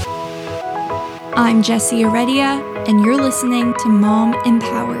I'm Jessie Heredia, and you're listening to Mom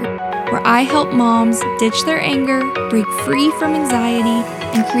Empowered, where I help moms ditch their anger, break free from anxiety,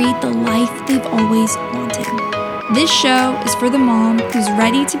 and create the life they've always wanted. This show is for the mom who's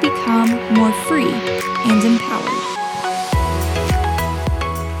ready to become more free and empowered.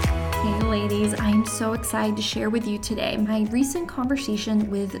 Hey ladies, I am so excited to share with you today my recent conversation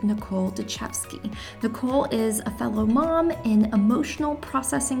with Nicole Dachevsky. Nicole is a fellow mom and emotional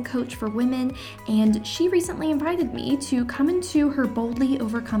processing coach for women, and she recently invited me to come into her Boldly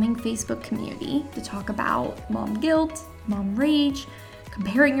Overcoming Facebook community to talk about mom guilt, mom rage,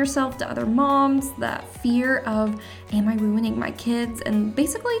 comparing yourself to other moms, that fear of, am I ruining my kids? And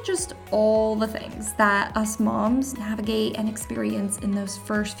basically just all the things that us moms navigate and experience in those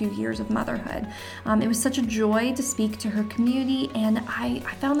first few years of motherhood. It was such a joy to speak to her community, and I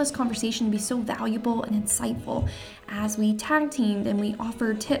found this conversation to be so valuable and insightful as we tag teamed and we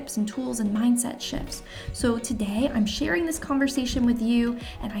offered tips and tools and mindset shifts. So today I'm sharing this conversation with you,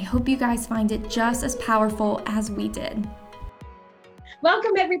 and I hope you guys find it just as powerful as we did.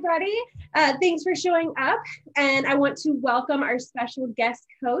 Welcome, everybody. Thanks for showing up. And I want to welcome our special guest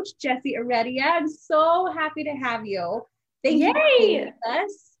coach, Jessie Heredia. I'm so happy to have you. Thank you for being with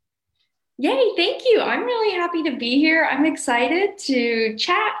us. Yay, thank you. I'm really happy to be here. I'm excited to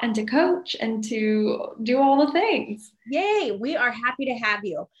chat and to coach and to do all the things. Yay, we are happy to have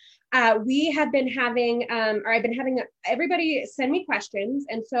you. We have been having, I've been having everybody send me questions.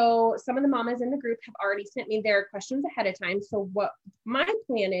 And so some of the mamas in the group have already sent me their questions ahead of time. So what my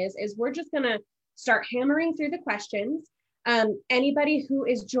plan is we're just going to start hammering through the questions. Anybody who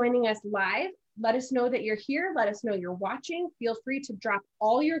is joining us live, let us know that you're here. Let us know you're watching. Feel free to drop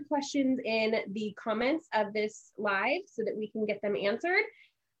all your questions in the comments of this live so that we can get them answered.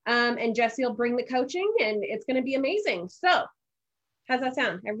 And Jessie will bring the coaching, and it's going to be amazing. So how's that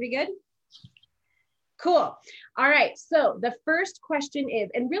sound? Everybody good? Cool. All right. So the first question is,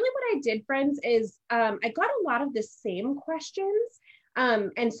 and really what I did, friends, is I got a lot of the same questions.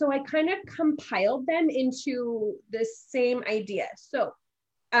 And so I kind of compiled them into the same idea. So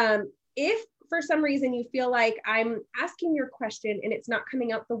if for some reason you feel like I'm asking your question and it's not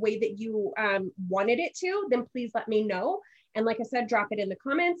coming out the way that you wanted it to, then please let me know. And like I said, drop it in the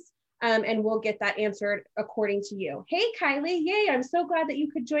comments. And we'll get that answered according to you. Hey, Kylie, yay, I'm so glad that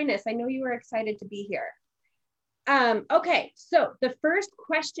you could join us. I know you were excited to be here. Okay, so the first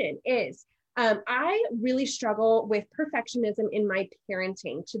question is, I really struggle with perfectionism in my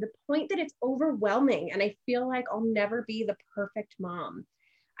parenting to the point that it's overwhelming, and I feel like I'll never be the perfect mom.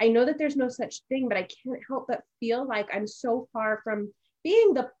 I know that there's no such thing, but I can't help but feel like I'm so far from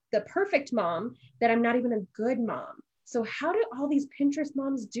being the perfect mom that I'm not even a good mom. So how do all these Pinterest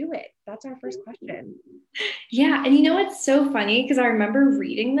moms do it? That's our first question. Yeah. And you know, it's so funny because I remember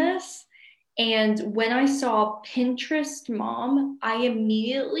reading this, and when I saw Pinterest mom, I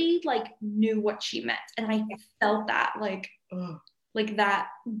immediately knew what she meant. And I felt that like that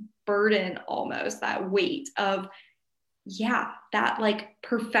burden, almost that weight of, yeah, that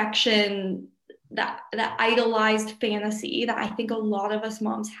perfection, that idolized fantasy that I think a lot of us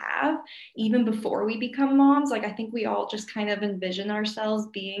moms have even before we become moms. I think we all just kind of envision ourselves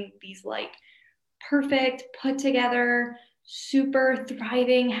being these perfect, put together, super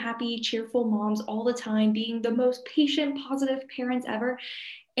thriving, happy, cheerful moms all the time, being the most patient, positive parents ever.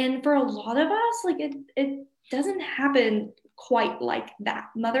 And for a lot of us, it doesn't happen quite like that.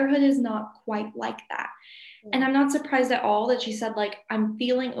 Motherhood is not quite like that. And I'm not surprised at all that she said, I'm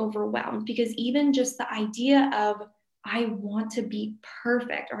feeling overwhelmed, because even just the idea of, I want to be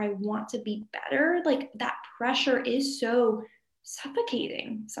perfect or I want to be better, that pressure is so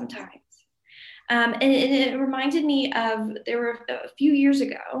suffocating sometimes. And it reminded me of, there were a few years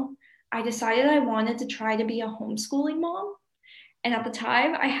ago, I decided I wanted to try to be a homeschooling mom. And at the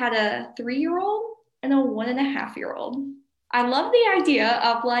time, I had a 3-year-old and a 1.5-year-old. I love the idea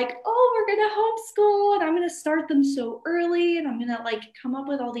of oh, we're going to homeschool and I'm going to start them so early, and I'm going to come up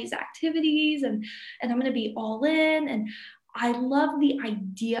with all these activities, and I'm going to be all in. And I love the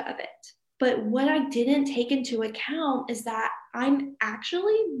idea of it. But what I didn't take into account is that I'm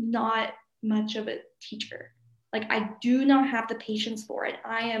actually not much of a teacher. I do not have the patience for it.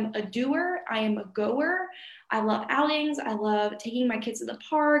 I am a doer. I am a goer. I love outings. I love taking my kids to the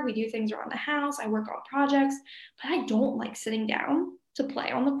park. We do things around the house. I work on projects, but I don't like sitting down to play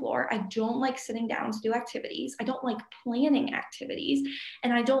on the floor. I don't like sitting down to do activities. I don't like planning activities.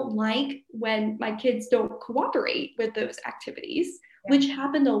 And I don't like when my kids don't cooperate with those activities, which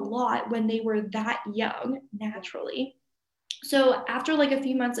happened a lot when they were that young, naturally. So after like a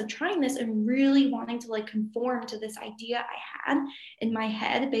few months of trying this and really wanting to like conform to this idea I had in my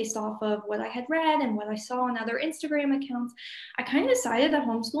head based off of what I had read and what I saw on other Instagram accounts, I kind of decided that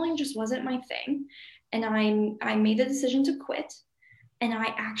homeschooling just wasn't my thing. And I made the decision to quit. And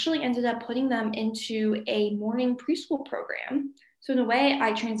I actually ended up putting them into a morning preschool program. So in a way,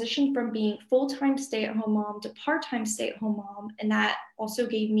 I transitioned from being full-time stay-at-home mom to part-time stay-at-home mom. And that also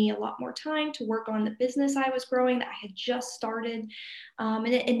gave me a lot more time to work on the business I was growing that I had just started. And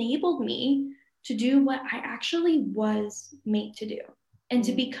it enabled me to do what I actually was made to do and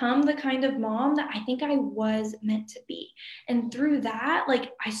to become the kind of mom that I think I was meant to be. And through that,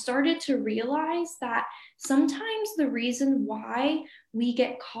 like I started to realize that sometimes the reason why we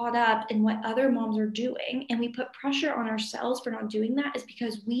get caught up in what other moms are doing and we put pressure on ourselves for not doing that is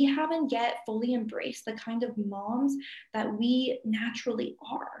because we haven't yet fully embraced the kind of moms that we naturally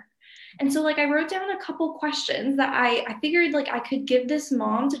are. And so like I wrote down a couple questions that I figured like I could give this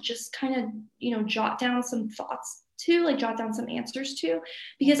mom to just kind of, jot down some thoughts to, like jot down some answers to,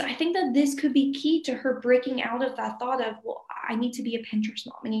 because I think that this could be key to her breaking out of that thought of, well, I need to be a Pinterest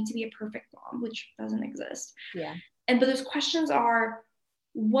mom. I need to be a perfect mom, which doesn't exist. Yeah. But those questions are,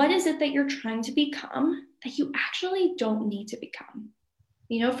 what is it that you're trying to become that you actually don't need to become?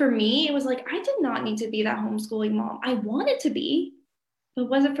 For me, it was like, I did not need to be that homeschooling mom. I wanted to be, but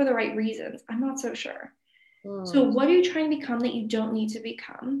was it for the right reasons? I'm not so sure. So what are you trying to become that you don't need to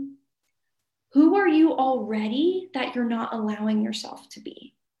become? Who are you already that you're not allowing yourself to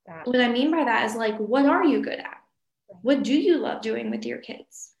be? What I mean by that is like, what are you good at? What do you love doing with your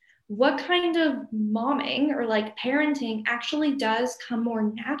kids? What kind of momming or like parenting actually does come more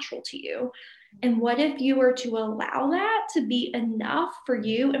natural to you? And what if you were to allow that to be enough for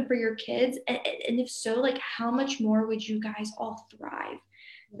you and for your kids? And if so, like how much more would you guys all thrive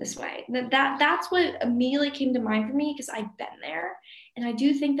this way? That's what immediately came to mind for me because I've been there. And I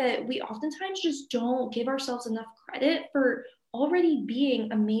do think that we oftentimes just don't give ourselves enough credit for already being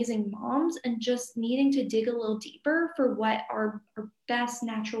amazing moms and just needing to dig a little deeper for what our best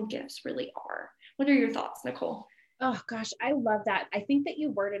natural gifts really are. What are your thoughts, Nicole? Oh gosh, I love that. I think that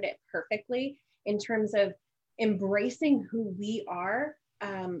you worded it perfectly in terms of embracing who we are,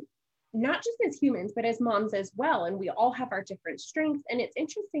 not just as humans, but as moms as well. And we all have our different strengths. And it's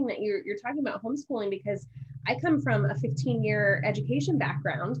interesting that you're talking about homeschooling because I come from a 15-year education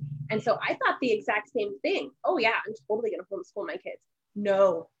background. And so I thought the exact same thing. Oh yeah, I'm totally going to homeschool my kids.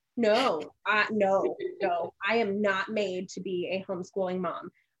 No. I am not made to be a homeschooling mom.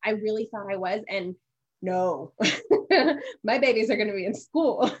 I really thought I was. And no, my babies are going to be in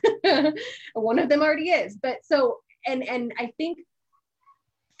school. One of them already is. But so, and I think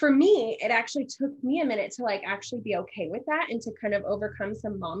for me, it actually took me a minute to like actually be okay with that and to kind of overcome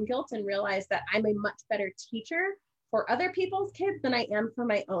some mom guilt and realize that I'm a much better teacher for other people's kids than I am for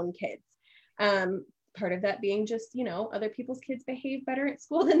my own kids. Part of that being just, other people's kids behave better at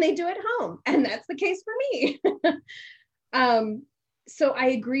school than they do at home. And that's the case for me. So I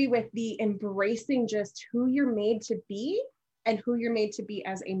agree with the embracing just who you're made to be and who you're made to be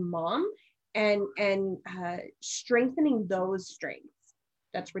as a mom and strengthening those strengths.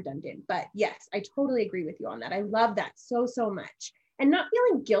 That's redundant, but yes, I totally agree with you on that. I love that so much and not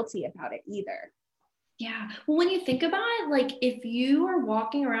feeling guilty about it either. Yeah. Well, when you think about it, like if you are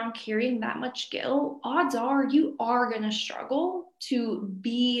walking around carrying that much guilt, odds are you are going to struggle to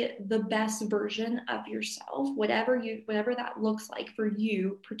be the best version of yourself, whatever that looks like for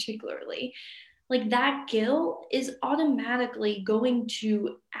you particularly. Like that guilt is automatically going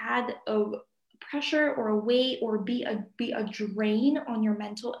to add a pressure or a weight or be a drain on your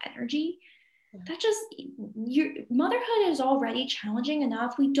mental energy. That just, your motherhood is already challenging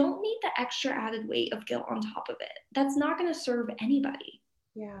enough. We don't need the extra added weight of guilt on top of it. That's not going to serve anybody.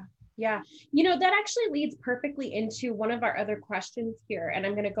 Yeah. That actually leads perfectly into one of our other questions here. And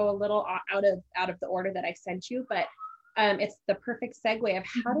I'm going to go a little out of the order that I sent you, but it's the perfect segue of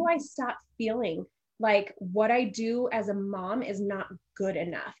how do I stop feeling like what I do as a mom is not good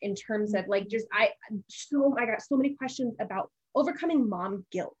enough in terms of like, I got so many questions about overcoming mom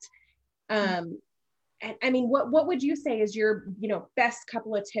guilt. And I mean, what would you say is your, best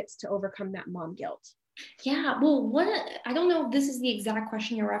couple of tips to overcome that mom guilt? Yeah, well, I don't know if this is the exact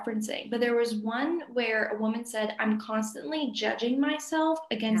question you're referencing, but there was one where a woman said, I'm constantly judging myself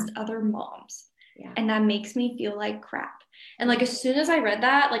against other moms. Yeah. And that makes me feel like crap. And like, as soon as I read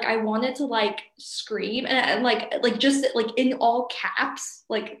that, like I wanted to like scream and like just like in all caps,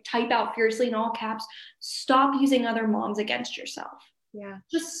 like type out fiercely in all caps, stop using other moms against yourself. Yeah.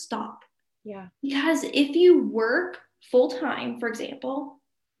 Just stop. Yeah. Because if you work full time, for example,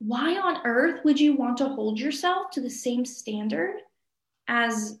 why on earth would you want to hold yourself to the same standard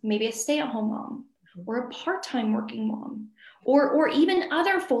as maybe a stay-at-home mom or a part-time working mom, or even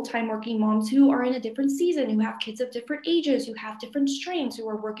other full-time working moms who are in a different season, who have kids of different ages, who have different strengths, who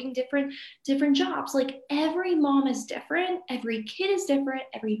are working different jobs? Like, every mom is different, every kid is different,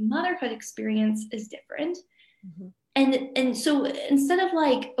 every motherhood experience is different. Mm-hmm. And so instead of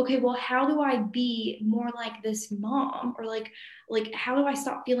like, okay, well, how do I be more like this mom, or like how do I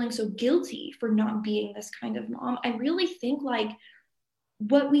stop feeling so guilty for not being this kind of mom? I really think like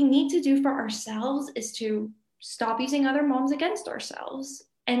what we need to do for ourselves is to stop using other moms against ourselves,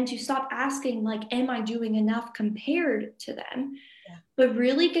 and to stop asking like, am I doing enough compared to them? Yeah. But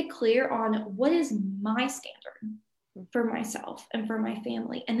really get clear on what is my standard for myself and for my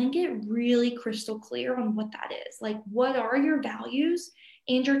family, and then get really crystal clear on what that is. Like, what are your values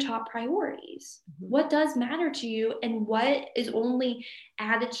and your top priorities? Mm-hmm. What does matter to you, and what is only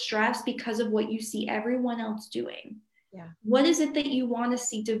added stress because of what you see everyone else doing? Yeah. What is it that you want to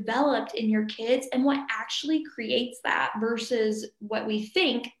see developed in your kids, and what actually creates that versus what we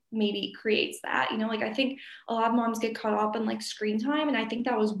think maybe creates that? You know, like, I think a lot of moms get caught up in like screen time, and I think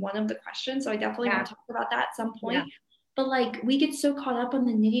that was one of the questions. So I definitely want to talk about that at some point. Yeah. But like, we get so caught up on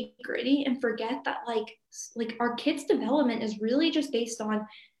the nitty gritty and forget that like our kids' development is really just based on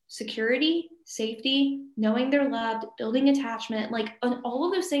security, safety, knowing they're loved, building attachment, like on all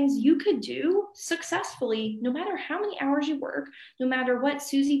of those things you could do successfully, no matter how many hours you work, no matter what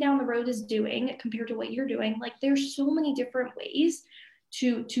Susie down the road is doing compared to what you're doing. Like, there's so many different ways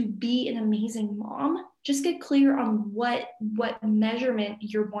to be an amazing mom. Just get clear on what measurement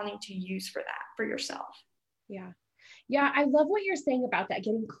you're wanting to use for that for yourself. Yeah. Yeah, I love what you're saying about that,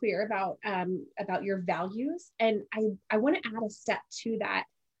 getting clear about your values. And I want to add a step to that.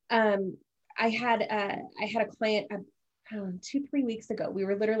 I had a client 2-3 weeks ago. We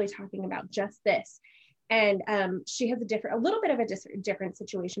were literally talking about just this, and she has a little bit of a different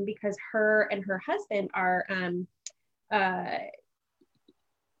situation, because her and her husband are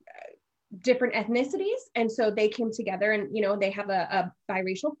different ethnicities, and so they came together, and they have a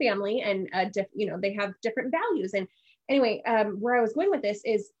biracial family, and they have different values. And anyway, where I was going with this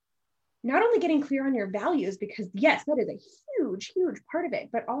is not only getting clear on your values, because yes, that is a huge part of it,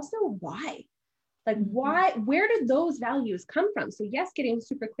 but also why. Like, why, where did those values come from? So yes, getting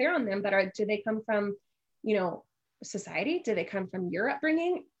super clear on them, but do they come from, society? Do they come from your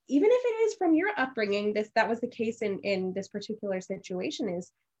upbringing? Even if it is from your upbringing, that was the case in this particular situation,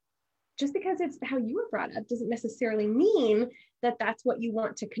 is just because it's how you were brought up doesn't necessarily mean that that's what you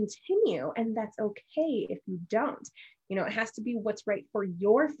want to continue. And that's okay if you don't. It has to be what's right for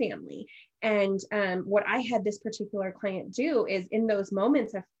your family. And what I had this particular client do is, in those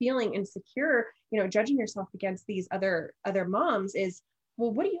moments of feeling insecure, judging yourself against these other moms, is,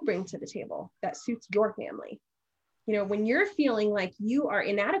 well, what do you bring to the table that suits your family? When you're feeling like you are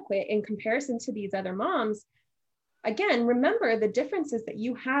inadequate in comparison to these other moms, again, remember the differences that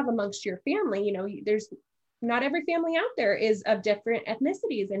you have amongst your family. There's not every family out there is of different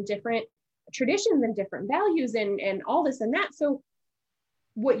ethnicities and different traditions and different values and all this and that. So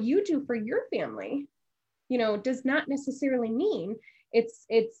what you do for your family, does not necessarily mean it's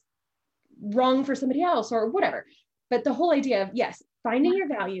wrong for somebody else or whatever. But the whole idea of, yes, finding your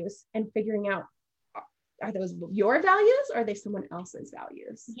values and figuring out, are those your values, or are they someone else's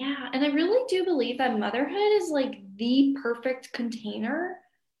values? Yeah. And I really do believe that motherhood is like the perfect container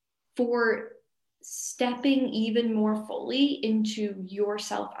for stepping even more fully into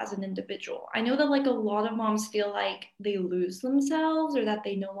yourself as an individual. I know that like a lot of moms feel like they lose themselves, or that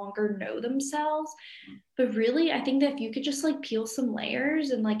they no longer know themselves. But really, I think that if you could just like peel some layers,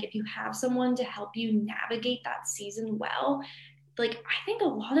 and like if you have someone to help you navigate that season well, like I think a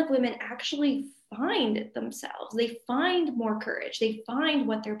lot of women actually find themselves. They find more courage. They find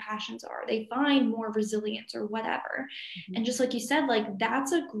what their passions are. They find more resilience or whatever. Mm-hmm. And just like you said, like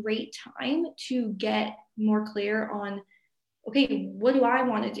that's a great time to get more clear on, okay, what do I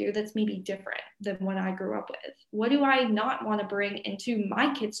want to do that's maybe different than what I grew up with? What do I not want to bring into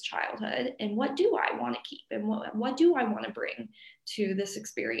my kids' childhood? And what do I want to keep? And what do I want to bring to this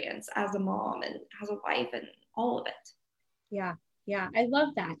experience as a mom and as a wife and all of it? Yeah. Yeah, I love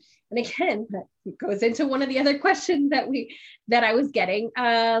that. And again, that goes into one of the other questions that I was getting.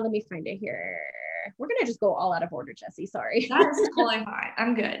 Let me find it here. We're going to just go all out of order, Jessie. Sorry. That's totally fine.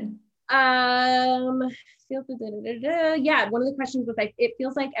 I'm good. Yeah, one of the questions was like, it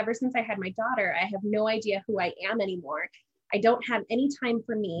feels like ever since I had my daughter, I have no idea who I am anymore. I don't have any time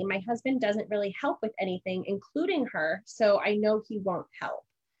for me. My husband doesn't really help with anything, including her. So I know he won't help.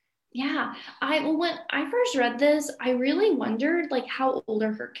 Yeah. When I first read this, I really wondered like how old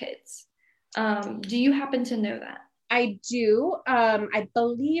are her kids? Do you happen to know that? I do. I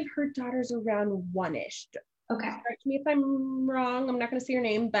believe her daughter's around one-ish. Okay. Correct me if I'm wrong. I'm not going to say her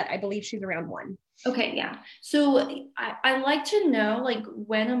name, but I believe she's around one. Okay, yeah. So I like to know like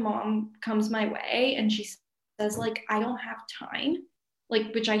when a mom comes my way and she says like I don't have time,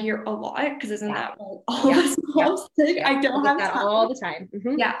 like which I hear a lot because isn't that what all of us moms think? I don't have that time. all the time.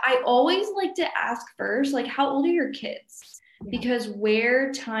 Mm-hmm. Yeah, I always like to ask first, like, how old are your kids? Because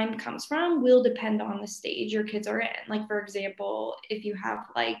where time comes from will depend on the stage your kids are in. Like, for example, if you have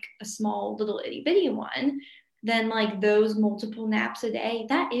like a small little itty bitty one, then like those multiple naps a day,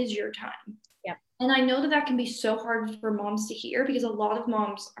 that is your time. Yeah. And I know that that can be so hard for moms to hear because a lot of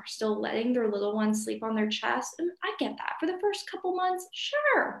moms are still letting their little ones sleep on their chest. And I get that. For the first couple months,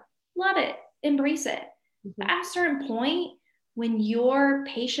 sure, love it, embrace it. Mm-hmm. But at a certain point, when your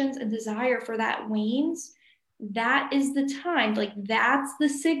patience and desire for that wanes, that is the time, like that's the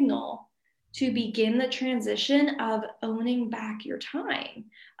signal to begin the transition of owning back your time,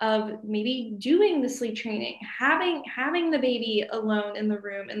 of maybe doing the sleep training, having the baby alone in the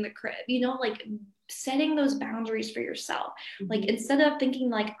room in the crib, like setting those boundaries for yourself. Mm-hmm. Like instead of thinking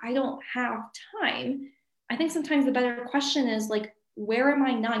like I don't have time, I think sometimes the better question is like, where am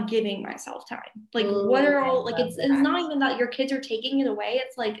I not giving myself time? Like, what are all, like, it's not even that your kids are taking it away.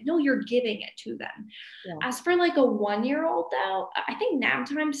 It's like, no, you're giving it to them. Yeah. As for like a 1-year-old though, I think nap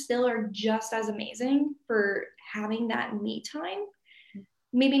times still are just as amazing for having that me time.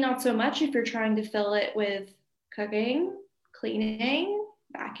 Maybe not so much if you're trying to fill it with cooking, cleaning,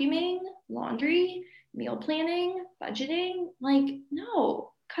 vacuuming, laundry, meal planning, budgeting. Like,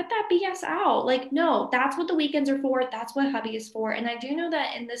 no, cut that BS out. Like, no, that's what the weekends are for. That's what hubby is for. And I do know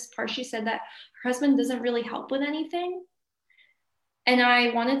that in this part, she said that her husband doesn't really help with anything. And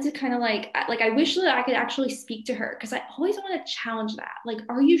I wanted to kind of like I wish that I could actually speak to her because I always want to challenge that. Like,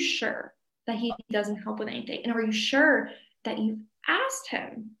 are you sure that he doesn't help with anything? And are you sure that you've asked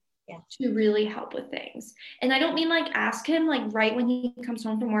him to really help with things? And I don't mean like ask him like right when he comes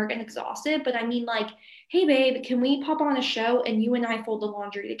home from work and exhausted, but I mean like, hey babe, can we pop on a show and you and I fold the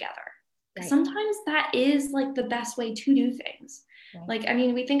laundry together? Right. Sometimes that is like the best way to do things. Right. Like, I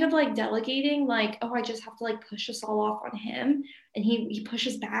mean, we think of like delegating, like, oh, I just have to like push us all off on him and he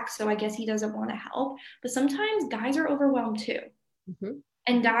pushes back. So I guess he doesn't want to help. But sometimes guys are overwhelmed too. Mm-hmm.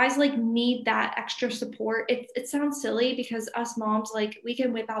 And guys like need that extra support. It sounds silly because us moms, like we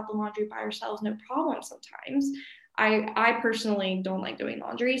can whip out the laundry by ourselves, no problem sometimes. I personally don't like doing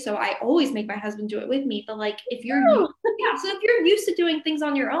laundry, so I always make my husband do it with me. But like if you're so if you're used to doing things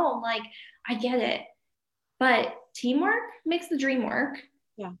on your own, like I get it. But teamwork makes the dream work.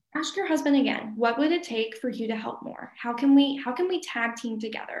 Yeah. Ask your husband again, what would it take for you to help more? How can we tag team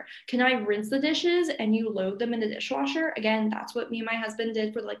together? Can I rinse the dishes and you load them in the dishwasher? Again, that's what me and my husband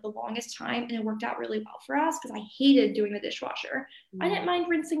did for like the longest time. And it worked out really well for us because I hated doing the dishwasher. I didn't mind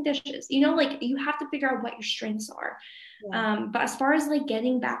rinsing dishes. Like you have to figure out what your strengths are. Yeah. But as far as like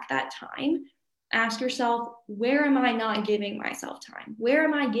getting back that time, ask yourself, where am I not giving myself time? Where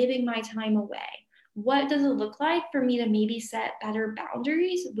am I giving my time away? What does it look like for me to maybe set better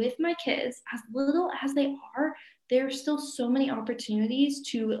boundaries with my kids? As little as they are, there are still so many opportunities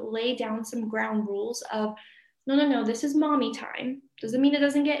to lay down some ground rules of, no, this is mommy time. Doesn't mean it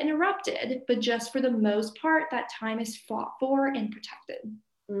doesn't get interrupted, but just for the most part, that time is fought for and protected.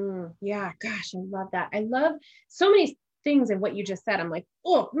 Yeah, gosh, I love that. I love so many things in what you just said. I'm like,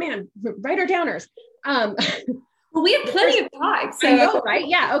 oh man, writer downers. Well, we have plenty of time. So. I know, right?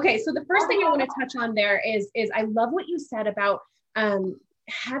 Yeah. Okay. So the first thing I want to touch on there is I love what you said about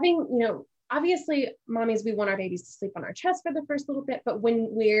having, obviously mommies, we want our babies to sleep on our chest for the first little bit, but when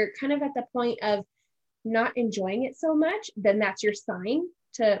we're kind of at the point of not enjoying it so much, then that's your sign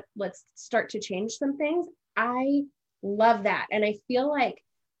to let's start to change some things. I love that. And I feel like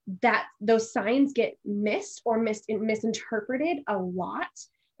that those signs get missed or misinterpreted a lot.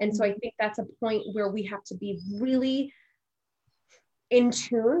 And so I think that's a point where we have to be really in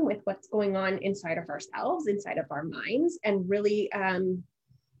tune with what's going on inside of ourselves, inside of our minds, and really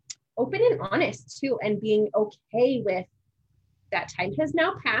open and honest too, and being okay with that time has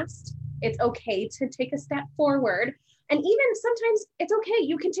now passed. It's okay to take a step forward. And even sometimes it's okay.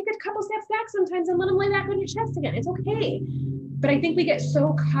 You can take a couple steps back sometimes and let them lay back on your chest again. It's okay. But I think we get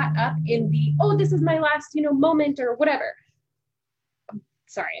so caught up in the, oh, this is my last, moment or whatever.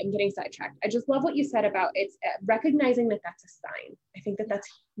 Sorry, I'm getting sidetracked. I just love what you said about it's recognizing that that's a sign. I think that that's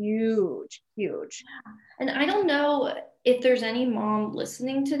huge, huge. And I don't know if there's any mom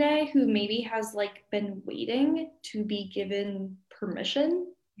listening today who maybe has like been waiting to be given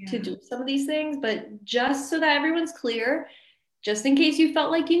permission to do some of these things. But just so that everyone's clear, just in case you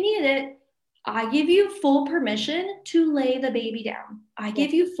felt like you needed it, I give you full permission to lay the baby down. I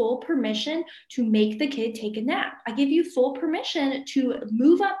give you full permission to make the kid take a nap. I give you full permission to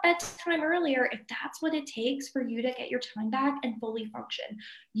move up bedtime earlier if that's what it takes for you to get your time back and fully function.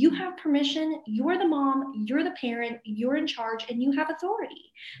 You have permission. You're the mom, you're the parent, you're in charge, and you have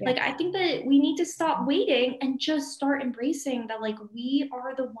authority. Like, I think that we need to stop waiting and just start embracing that, like, we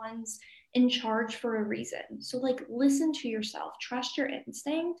are the ones in charge for a reason. So, like, listen to yourself, trust your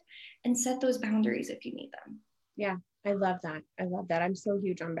instinct, and set those boundaries if you need them. Yeah, I love that. I love that. I'm so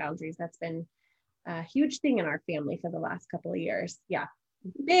huge on boundaries. That's been a huge thing in our family for the last couple of years. Yeah.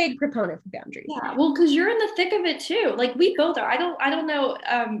 Big proponent for boundaries. Yeah, well, because you're in the thick of it too. Like, we both are. I don't know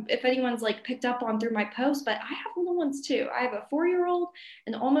if anyone's like picked up on through my post, but I have little ones too. I have a 4-year-old,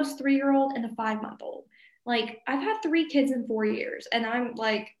 an almost 3-year-old, and a 5-month-old. Like, I've had 3 kids in 4 years, and I'm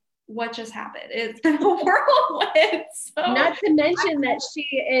like, what just happened? It's been a whirlwind. So. Not to mention that she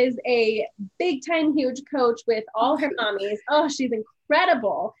is a big time huge coach with all her mommies. Oh, she's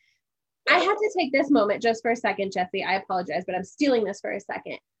incredible. I had to take this moment just for a second, Jessie. I apologize, but I'm stealing this for a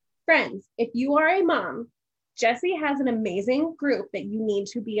second. Friends, if you are a mom, Jessie has an amazing group that you need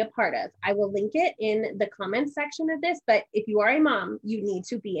to be a part of. I will link it in the comments section of this, but if you are a mom, you need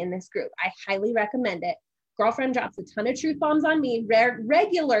to be in this group. I highly recommend it. Girlfriend drops a ton of truth bombs on me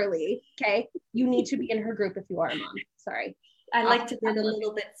regularly. Okay. You need to be in her group if you are a mom. Sorry. I like to get a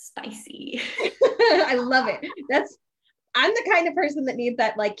little bit spicy. I love it. I'm the kind of person that needs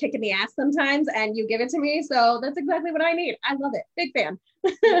that like kick in the ass sometimes, and you give it to me. So that's exactly what I need. I love it. Big fan.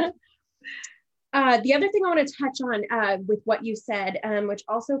 The other thing I want to touch on with what you said, which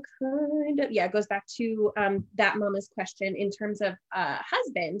also kind of, goes back to that mama's question in terms of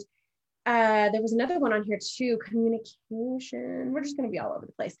husband. There was another one on here too, communication. We're just going to be all over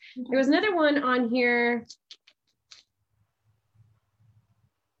the place. Okay. There was another one on here.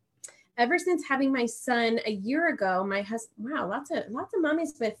 Ever since having my son a year ago, my husband, wow, lots of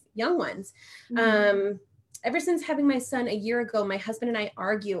mommies with young ones. Mm-hmm. Ever since having my son a year ago, my husband and I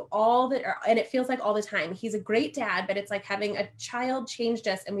argue and it feels like all the time. He's a great dad, but it's like having a child changed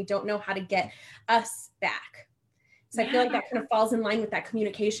us and we don't know how to get us back. So I feel like that kind of falls in line with that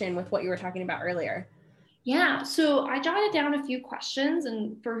communication with what you were talking about earlier. Yeah. So I jotted down a few questions,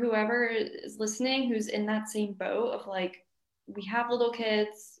 and for whoever is listening, who's in that same boat of like, we have little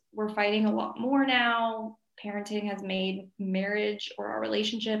kids, we're fighting a lot more now. Parenting has made marriage or our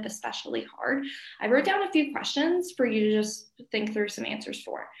relationship especially hard. I wrote down a few questions for you to just think through some answers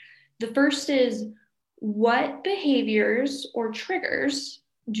for. The first is, what behaviors or triggers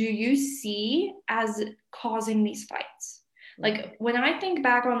do you see as causing these fights? Like, when I think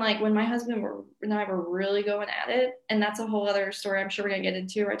back on like when my husband and I were really going at it, and that's a whole other story I'm sure we're gonna get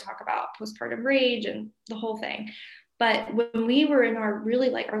into, where I talk about postpartum rage and the whole thing. But when we were in our really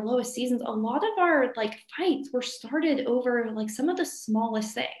like our lowest seasons, a lot of our like fights were started over like some of the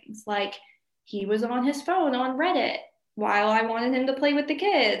smallest things. Like, he was on his phone on Reddit while I wanted him to play with the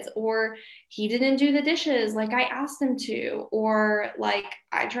kids, or he didn't do the dishes like I asked him to, or like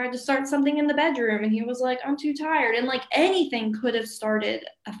I tried to start something in the bedroom and he was like, I'm too tired. And like anything could have started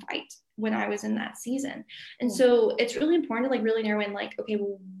a fight when I was in that season. And so it's really important to like really narrow in like, okay,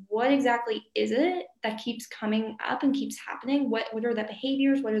 well, what exactly is it that keeps coming up and keeps happening? What are the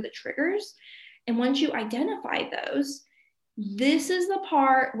behaviors? What are the triggers? And once you identify those, this is the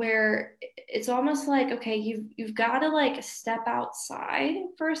part where it's almost like, okay, you've got to like step outside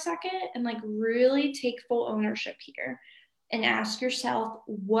for a second and like really take full ownership here and ask yourself,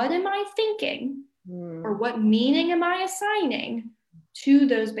 what am I thinking? Or what meaning am I assigning to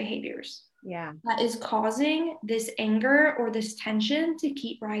those behaviors? Yeah. That is causing this anger or this tension to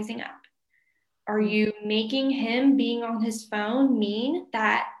keep rising up. Are you making him being on his phone mean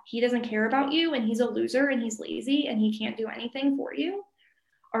that he doesn't care about you and he's a loser and he's lazy and he can't do anything for you?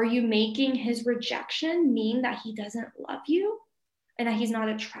 Are you making his rejection mean that he doesn't love you and that he's not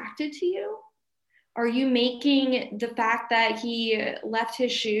attracted to you? Are you making the fact that he left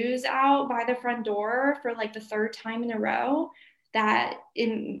his shoes out by the front door for like the 3rd time in a row that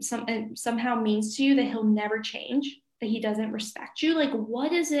somehow means to you that he'll never change, that he doesn't respect you? Like,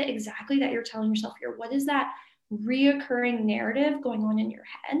 what is it exactly that you're telling yourself here? What is that reoccurring narrative going on in your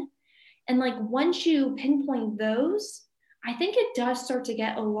head? And like, once you pinpoint those, I think it does start to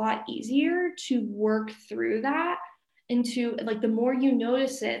get a lot easier to work through that into like, the more you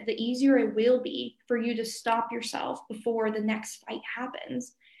notice it, the easier it will be for you to stop yourself before the next fight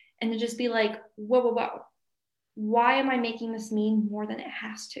happens and to just be like, whoa, why am I making this mean more than it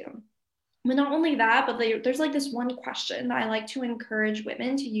has to? But not only that, but there's like this one question that I like to encourage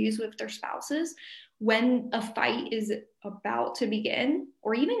women to use with their spouses when a fight is about to begin,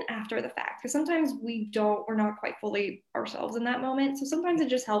 or even after the fact. Because sometimes we're not quite fully ourselves in that moment. So sometimes it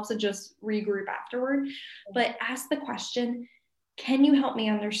just helps to just regroup afterward. But ask the question, can you help me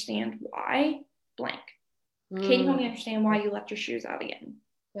understand why blank? Can you help me understand why you left your shoes out again?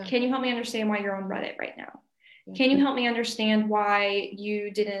 Yeah. Can you help me understand why you're on Reddit right now? Can you help me understand why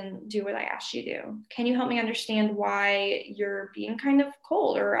you didn't do what I asked you to do? Can you help me understand why you're being kind of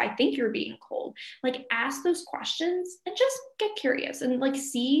cold, or I think you're being cold? Like, ask those questions and just get curious and like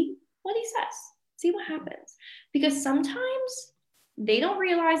see what he says, see what happens. Because sometimes they don't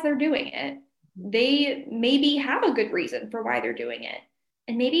realize they're doing it. They maybe have a good reason for why they're doing it.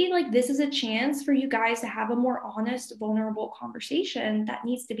 And maybe like this is a chance for you guys to have a more honest, vulnerable conversation that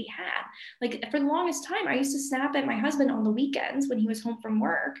needs to be had. Like for the longest time, I used to snap at my husband on the weekends when he was home from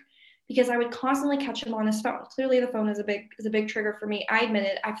work because I would constantly catch him on his phone. Clearly the phone is a big trigger for me. I admit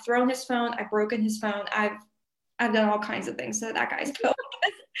it. I've thrown his phone, I've broken his phone, I've done all kinds of things to that guy's phone.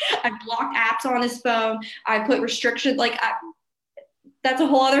 I've blocked apps on his phone. I put restrictions, that's a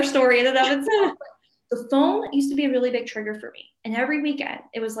whole other story in and of itself. The phone used to be a really big trigger for me. And every weekend,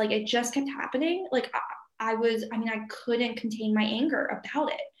 it was like, it just kept happening. Like I couldn't contain my anger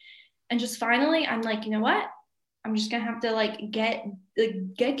about it. And just finally, I'm like, you know what? I'm just going to have to like get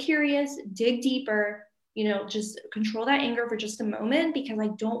curious, dig deeper, just control that anger for just a moment because I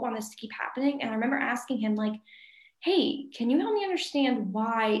don't want this to keep happening. And I remember asking him like, hey, can you help me understand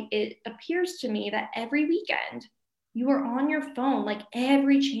why it appears to me that every weekend you are on your phone, like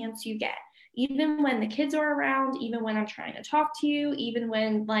every chance you get? Even when the kids are around, even when I'm trying to talk to you, even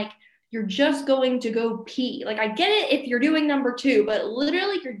when like you're just going to go pee. Like I get it if you're doing number 2, but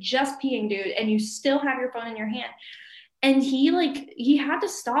literally you're just peeing, dude, and you still have your phone in your hand. And he had to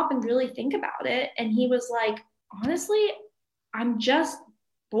stop and really think about it. And he was like, honestly, I'm just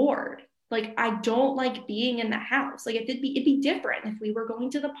bored. Like, I don't like being in the house. Like, it'd be different if we were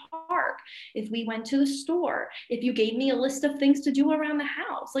going to the park, if we went to the store, if you gave me a list of things to do around the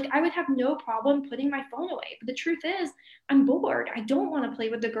house. Like, I would have no problem putting my phone away. But the truth is, I'm bored. I don't want to play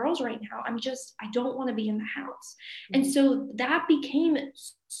with the girls right now. I don't want to be in the house. And so that became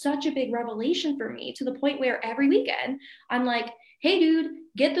such a big revelation for me, to the point where every weekend I'm like, hey, dude,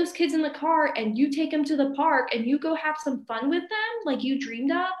 get those kids in the car and you take them to the park and you go have some fun with them like you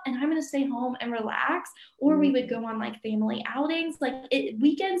dreamed of, and I'm going to stay home and relax. Or we would go on like family outings. Like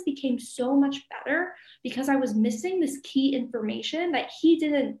weekends became so much better because I was missing this key information that he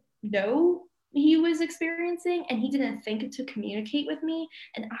didn't know he was experiencing, and he didn't think to communicate with me,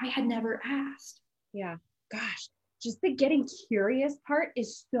 and I had never asked. Yeah, gosh. Just the getting curious part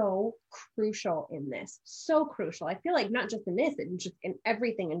is so crucial in this. So crucial. I feel like not just in this, and just in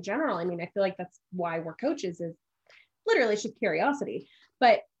everything in general. I mean, I feel like that's why we're coaches, is literally it's just curiosity.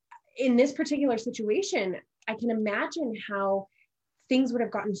 But in this particular situation, I can imagine how things would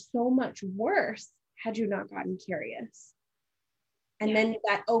have gotten so much worse had you not gotten curious. And then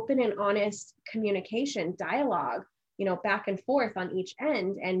that open and honest communication, dialogue, back and forth on each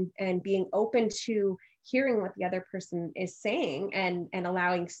end, and being open to hearing what the other person is saying, and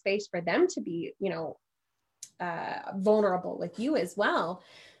allowing space for them to be, vulnerable with you as well.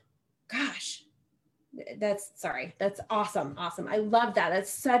 Gosh, that's awesome. I love that.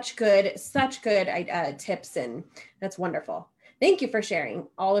 That's such good tips, and that's wonderful. Thank you for sharing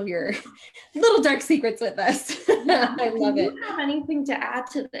all of your little dark secrets with us. I love it. Do you have anything to add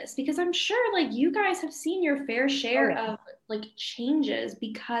to this? Because I'm sure like you guys have seen your fair share of like changes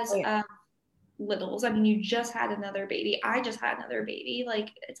because of littles. I mean, you just had another baby. I just had another baby.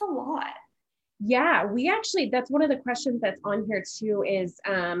 Like, it's a lot. Yeah, that's one of the questions that's on here too, is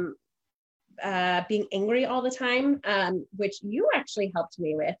being angry all the time, which you actually helped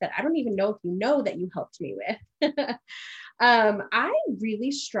me with, that I don't even know if you know that you helped me with. I really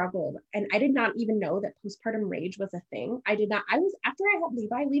struggled, and I did not even know that postpartum rage was a thing. After I had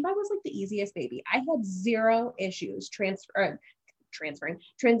Levi was like the easiest baby. I had zero issues transitioning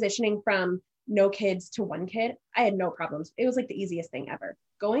from no kids to one kid. I had no problems. It was like the easiest thing ever.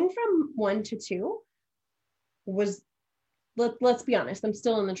 Going from 1 to 2 was, let's be honest, I'm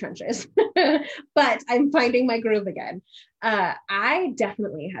still in the trenches, but I'm finding my groove again. I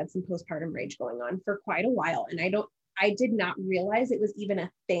definitely had some postpartum rage going on for quite a while, and I did not realize it was even a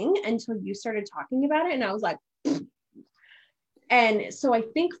thing until you started talking about it. And I was like, pfft. And so I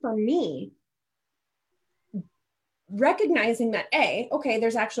think for me, recognizing that okay,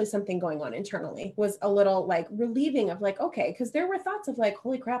 there's actually something going on internally was a little like relieving of like, okay, because there were thoughts of like,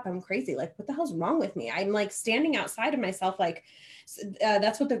 holy crap, I'm crazy. Like, what the hell's wrong with me? I'm like standing outside of myself. Like,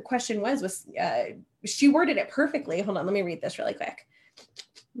 that's what the question was she worded it perfectly. Hold on, let me read this really quick.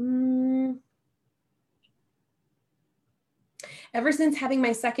 Ever since having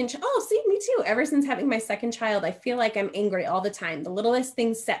my second me too. Ever since having my second child, I feel like I'm angry all the time. The littlest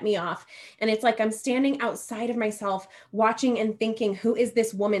things set me off. And it's like I'm standing outside of myself, watching and thinking, who is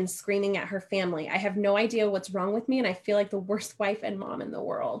this woman screaming at her family? I have no idea what's wrong with me. And I feel like the worst wife and mom in the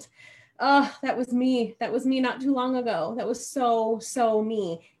world. Oh, that was me. That was me not too long ago. That was so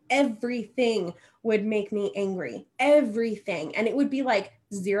me. Everything would make me angry. Everything. And it would be like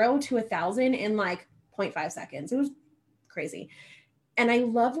 0 to 1,000 in like 0.5 seconds. It was crazy. And I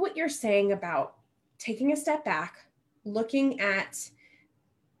love what you're saying about taking a step back, looking at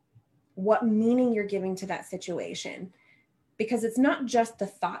what meaning you're giving to that situation, because it's not just the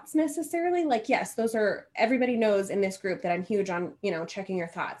thoughts necessarily. Like, yes, those are, everybody knows in this group that I'm huge on, checking your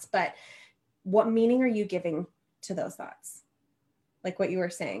thoughts, but what meaning are you giving to those thoughts? Like what you were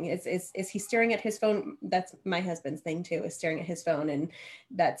saying, is he staring at his phone? That's my husband's thing too, is staring at his phone. And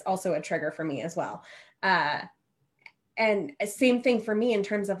that's also a trigger for me as well. And same thing for me in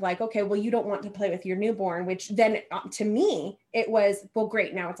terms of like, okay, well, you don't want to play with your newborn, which then to me, it was, well,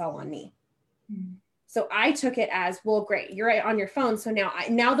 great. Now it's all on me. Mm-hmm. So I took it as, well, great. You're on your phone. So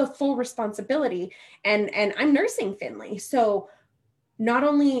now the full responsibility and I'm nursing Finley. So not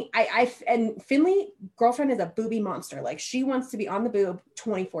only and Finley girlfriend is a booby monster. Like she wants to be on the boob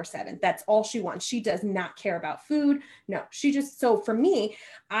 24/7. That's all she wants. She does not care about food. No, so for me,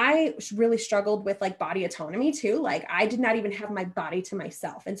 I really struggled with like body autonomy too. Like I did not even have my body to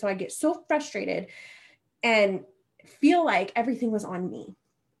myself. And so I get so frustrated and feel like everything was on me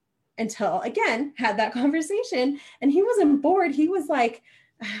until again, had that conversation and he wasn't bored. He was like,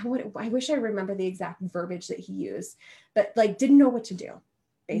 I wish I remember the exact verbiage that he used, but like didn't know what to do.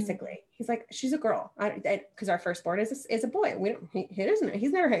 Basically, mm-hmm. He's like, she's a girl, because our firstborn is a boy.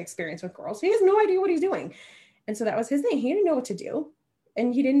 He's never had experience with girls. So he has no idea what he's doing, and so that was his thing. He didn't know what to do,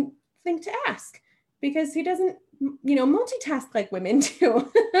 and he didn't think to ask because he doesn't, multitask like women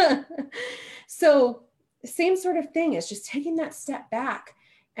do. So same sort of thing is just taking that step back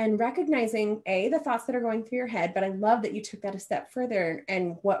and recognizing the thoughts that are going through your head. But I love that you took that a step further.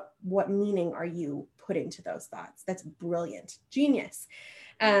 And what meaning are you putting to those thoughts? That's brilliant. Genius.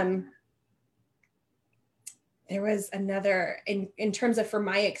 There was another in terms of, for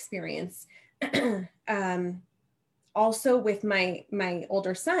my experience, also with my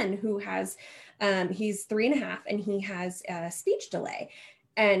older son who has, he's 3.5 and he has a speech delay.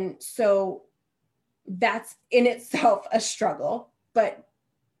 And so that's in itself a struggle, but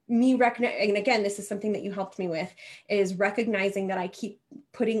me recognizing, and again, this is something that you helped me with, is recognizing that I keep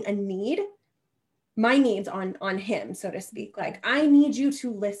putting my needs on him, so to speak. Like, I need you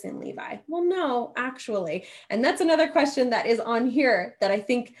to listen, Levi. Well, no, actually. And that's another question that is on here that I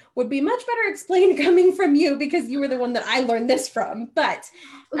think would be much better explained coming from you, because you were the one that I learned this from. But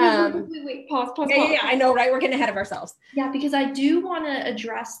wait, pause. Yeah, I know, right? We're getting ahead of ourselves. Yeah, because I do want to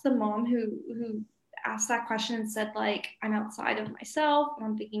address the mom who asked that question and said, like, I'm outside of myself and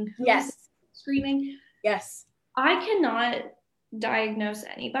I'm thinking, who's screaming? Yes. I cannot diagnose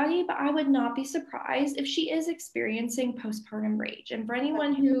anybody, but I would not be surprised if she is experiencing postpartum rage. And for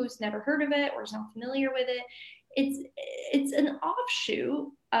anyone who's never heard of it or is not familiar with it, it's an offshoot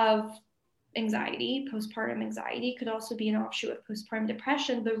of anxiety. Postpartum anxiety could also be an offshoot of postpartum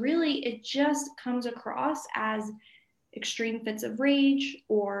depression, but really it just comes across as extreme fits of rage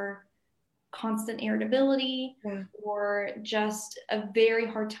or constant irritability, or just a very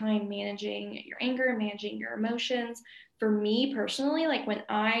hard time managing your anger, managing your emotions. For me personally, like when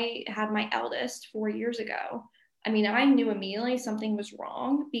I had my eldest 4 years ago, I mean, I knew immediately something was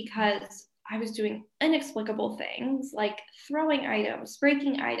wrong because I was doing inexplicable things like throwing items,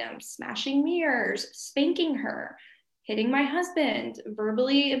 breaking items, smashing mirrors, spanking her, hitting my husband,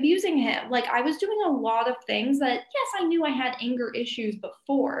 verbally abusing him. Like, I was doing a lot of things that, yes, I knew I had anger issues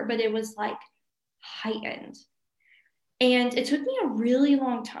before, but it was like heightened. And it took me a really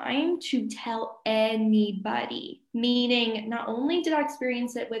long time to tell anybody, meaning not only did I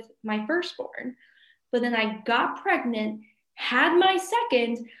experience it with my firstborn, but then I got pregnant, had my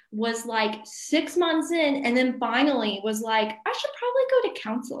second, was like 6 months in, and then finally was like, I should probably go to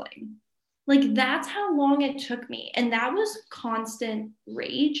counseling. Like, that's how long it took me. And that was constant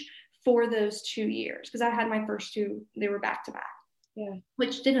rage for those 2 years, because I had my first two, they were back to back,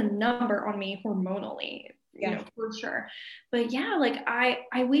 which did a number on me hormonally you know, for sure. But yeah, like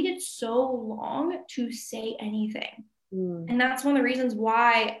I waited so long to say anything. And that's one of the reasons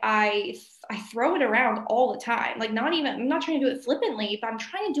why I throw it around all the time. Like I'm not trying to do it flippantly, but I'm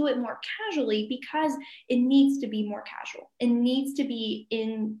trying to do it more casually because it needs to be more casual. It needs to be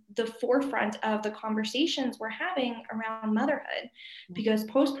in the forefront of the conversations we're having around motherhood, because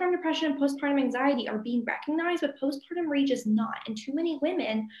postpartum depression and postpartum anxiety are being recognized, but postpartum rage is not. And too many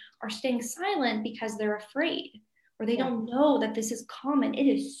women are staying silent because they're afraid, or they don't know that this is common. It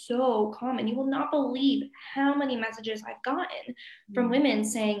is so common. You will not believe how many messages I've gotten from women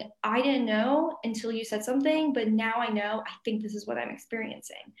saying, I didn't know until you said something, but now I know. I think this is what I'm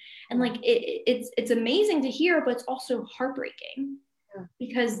experiencing. And like, it's amazing to hear, but it's also heartbreaking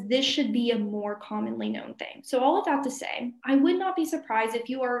because this should be a more commonly known thing. So all of that to say, I would not be surprised if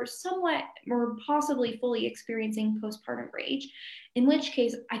you are somewhat or possibly fully experiencing postpartum rage, in which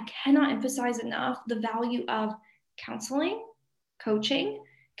case I cannot emphasize enough the value of counseling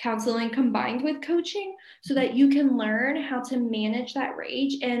combined with coaching, so that you can learn how to manage that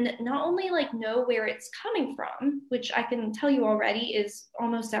rage and not only like know where it's coming from, which I can tell you already is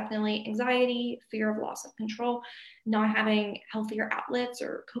almost definitely anxiety, fear of loss of control, not having healthier outlets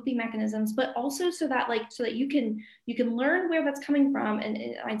or coping mechanisms, but also so that you can learn where that's coming from and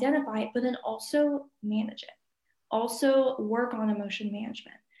identify it, but then also manage it. Also work on emotion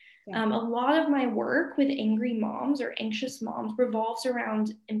management. A lot of my work with angry moms or anxious moms revolves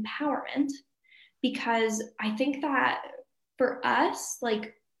around empowerment, because I think that for us,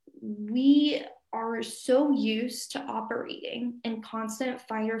 like, we are so used to operating in constant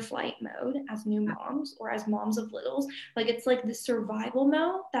fight or flight mode as new moms or as moms of littles. Like, it's like the survival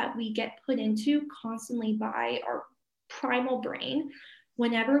mode that we get put into constantly by our primal brain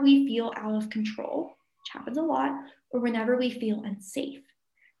whenever we feel out of control, which happens a lot, or whenever we feel unsafe.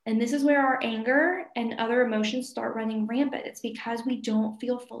 And this is where our anger and other emotions start running rampant. It's because we don't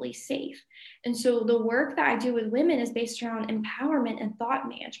feel fully safe. And so the work that I do with women is based around empowerment and thought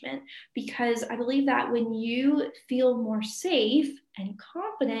management, because I believe that when you feel more safe and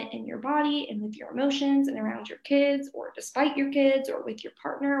confident in your body and with your emotions and around your kids, or despite your kids, or with your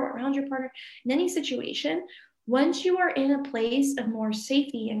partner or around your partner, in any situation, once you are in a place of more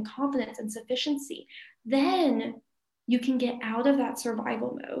safety and confidence and sufficiency, then you can get out of that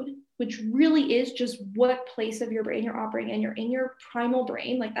survival mode, which really is just what place of your brain you're operating in. You're in your primal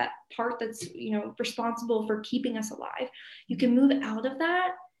brain, like that part that's, responsible for keeping us alive. You can move out of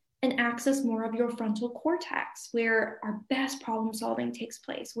that and access more of your frontal cortex, where our best problem solving takes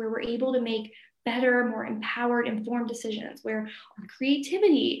place, where we're able to make better, more empowered, informed decisions, where our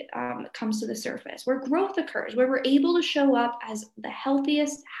creativity comes to the surface, where growth occurs, where we're able to show up as the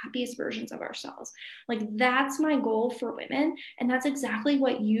healthiest, happiest versions of ourselves. Like, that's my goal for women. And that's exactly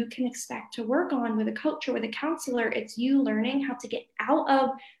what you can expect to work on with a coach or with a counselor. It's you learning how to get out of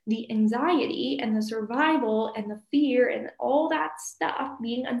the anxiety and the survival and the fear and all that stuff,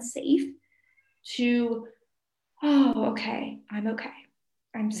 being unsafe, to, oh, okay,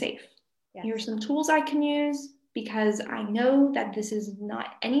 I'm safe. Yes. Here are some tools I can use, because I know that this is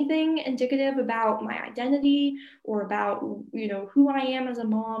not anything indicative about my identity or about, who I am as a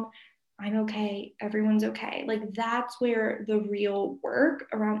mom. I'm okay. Everyone's okay. Like, that's where the real work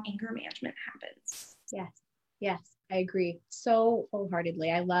around anger management happens. Yes, I agree so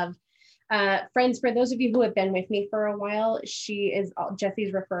wholeheartedly. I love, friends, for those of you who have been with me for a while,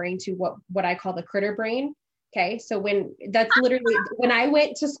 Jesse's referring to what I call the critter brain. Okay. So that's literally when I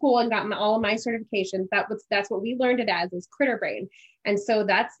went to school and got all of my certifications, that's what we learned it as, is critter brain. And so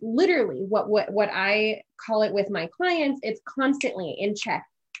that's literally what I call it with my clients. It's constantly in check.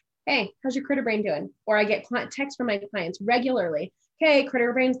 Hey, how's your critter brain doing? Or I get texts from my clients regularly. Okay,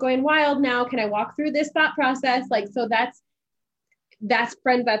 critter brain's going wild now. Can I walk through this thought process? Like, so that's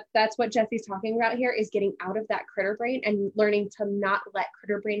friends. That's what Jesse's talking about here, is getting out of that critter brain and learning to not let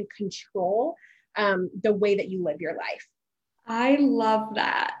critter brain control the way that you live your life. I love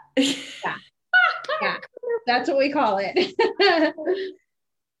that. Yeah, that's what we call it.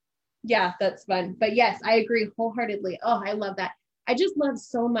 Yeah, that's fun. But yes, I agree wholeheartedly. Oh, I love that. I just love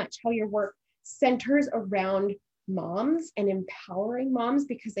so much how your work centers around moms and empowering moms,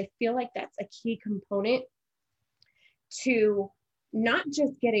 because I feel like that's a key component to not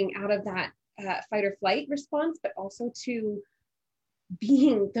just getting out of that fight or flight response, but also to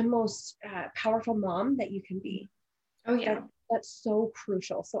being the most powerful mom that you can be. Oh yeah. That's so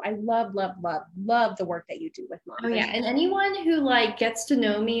crucial. So I love the work that you do with moms. Oh yeah. And anyone who gets to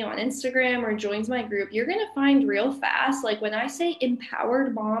know me on Instagram or joins my group, you're going to find real fast, when I say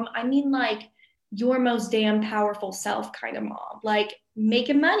empowered mom, I mean your most damn powerful self kind of mom,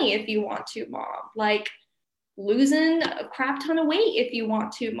 making money if you want to, mom, losing a crap ton of weight if you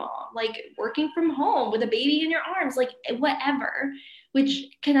want to, mom, like working from home with a baby in your arms, like whatever. Which,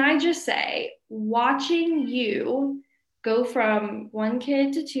 can I just say, watching you go from one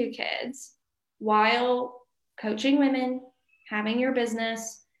kid to two kids while coaching women, having your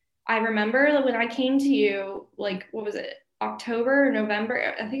business. I remember when I came to you, like, what was it? October,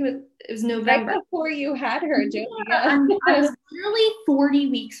 November? I think it was November. Right before you had her, Josie. I was literally 40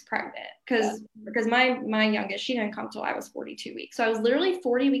 weeks pregnant because my youngest, she didn't come till I was 42 weeks. So I was literally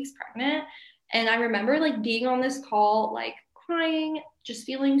 40 weeks pregnant. And I remember like being on this call, like crying, just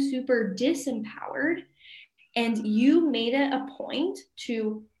feeling super disempowered. And you made it a point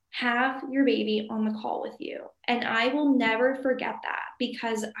to have your baby on the call with you. And I will never forget that,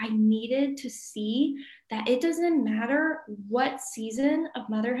 because I needed to see that it doesn't matter what season of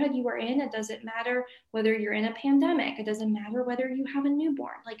motherhood you are in. It doesn't matter whether you're in a pandemic. It doesn't matter whether you have a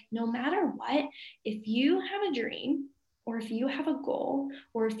newborn. Like, no matter what, if you have a dream, or if you have a goal,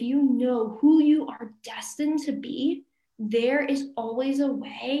 or if you know who you are destined to be, there is always a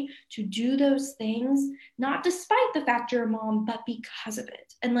way to do those things, not despite the fact you're a mom, but because of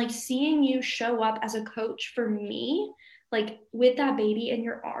it. And like seeing you show up as a coach for me, like with that baby in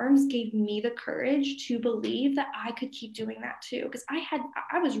your arms, gave me the courage to believe that I could keep doing that too. Because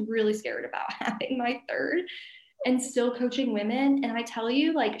I was really scared about having my third and still coaching women. And I tell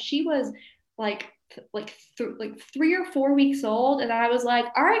you, like, she was like 3 or 4 weeks old, and I was like,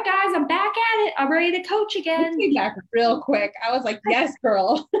 all right guys, I'm back at it, I'm ready to coach again. You came back real quick. I was like, yes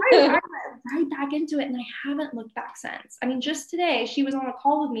girl. I went right back into it, and I haven't looked back since. I mean, just today she was on a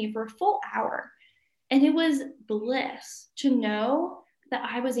call with me for a full hour, and it was bliss to know that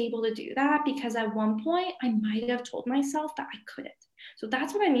I was able to do that, because at one point I might have told myself that I couldn't. So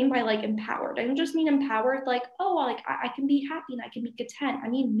that's what I mean by like empowered. I don't just mean empowered like, oh, like I can be happy and I can be content. I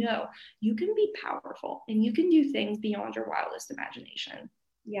mean, no, you can be powerful and you can do things beyond your wildest imagination.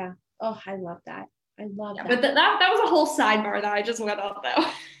 Yeah. Oh, I love that. I love that. But that was a whole sidebar that I just went off though.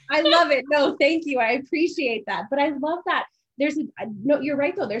 I love it. No, thank you. I appreciate that. But I love that. No, you're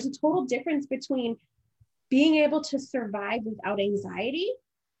right though. There's a total difference between being able to survive without anxiety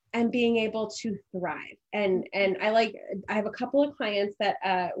and being able to thrive. And I have a couple of clients that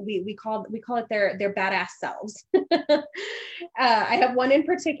we call it their badass selves. I have one in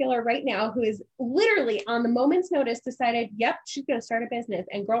particular right now who is literally on the moment's notice decided, yep, she's going to start a business.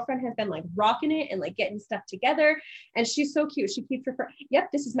 And girlfriend has been like rocking it and like getting stuff together. And she's so cute. She keeps referring, yep,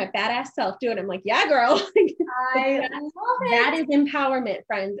 this is my badass self doing it. I'm like, yeah, girl. I love it. That is empowerment,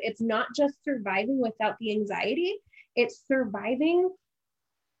 friends. It's not just surviving without the anxiety. It's surviving.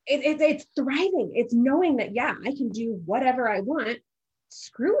 It's thriving. It's knowing that, yeah, I can do whatever I want,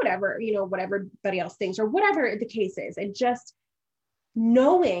 screw whatever, whatever everybody else thinks or whatever the case is. And just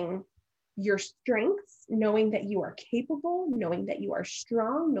knowing your strengths, knowing that you are capable, knowing that you are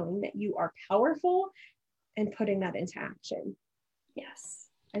strong, knowing that you are powerful, and putting that into action. Yes.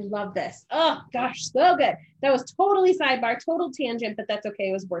 I love this. Oh gosh, so good. That was totally sidebar, total tangent, but that's okay.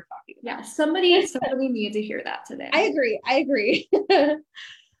 It was worth talking about. Yeah. Somebody needed to hear that today. I agree.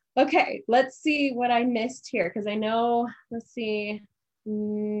 Okay, let's see what I missed here, because I know, let's see.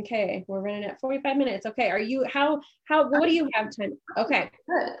 Okay, we're running at 45 minutes. Okay, are you, what do you have time? Okay.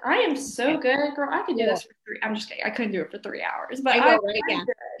 Good. I am so good, girl. I could do this for 3. I'm just kidding. I couldn't do it for 3 hours, but I know, right?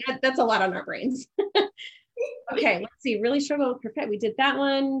 Yeah, that's a lot on our brains. Okay, let's see. Really struggle with perfect. We did that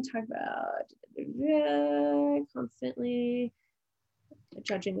one. Talk about constantly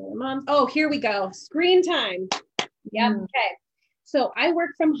judging other moms. Oh, here we go. Screen time. Yep. Okay. So I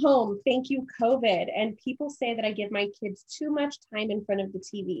work from home. Thank you, COVID. And people say that I give my kids too much time in front of the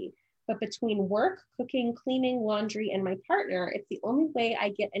TV. But between work, cooking, cleaning, laundry, and my partner, it's the only way I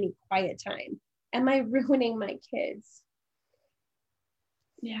get any quiet time. Am I ruining my kids?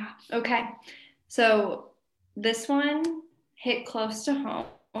 Yeah. Okay. So this one hit close to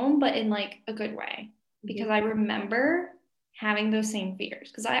home, but in like a good way, because I remember having those same fears,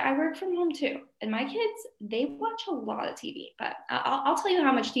 because I work from home too, and my kids, they watch a lot of TV. But I'll tell you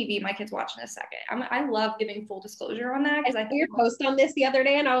how much TV my kids watch in a second. I love giving full disclosure on that, because I saw your post on this the other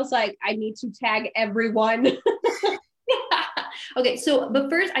day, and I was like, I need to tag everyone. Okay, but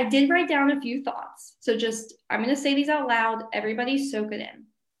first I did write down a few thoughts. So I'm going to say these out loud. Everybody soak it in.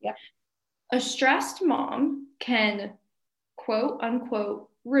 Yep. A stressed mom can, quote unquote,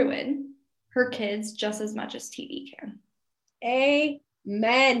 ruin her kids just as much as TV can.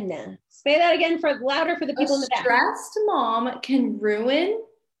 Amen. Say that again louder for the people in the back. A stressed mom can ruin,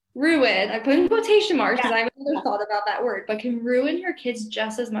 I put in quotation marks because I haven't really thought about that word, but can ruin her kids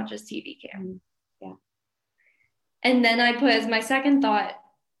just as much as TV can. Yeah. And then I put as my second thought,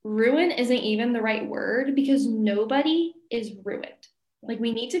 ruin isn't even the right word because nobody is ruined. Like,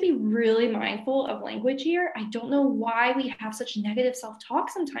 we need to be really mindful of language here. I don't know why we have such negative self-talk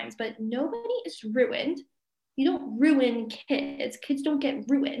sometimes, but nobody is ruined. You don't ruin kids. Kids don't get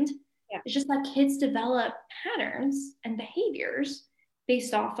ruined. Yeah. It's just that kids develop patterns and behaviors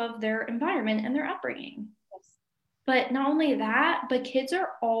based off of their environment and their upbringing. Yes. But not only that, but kids are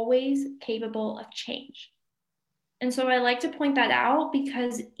always capable of change. And so I like to point that out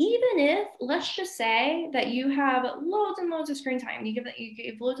because even if, let's just say that you have loads and loads of screen time, you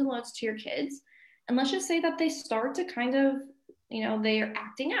give loads and loads to your kids, and let's just say that they start to kind of, they're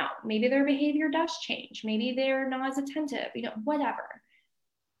acting out. Maybe their behavior does change. Maybe they're not as attentive, whatever.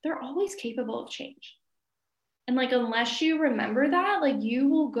 They're always capable of change. And like, unless you remember that, like, you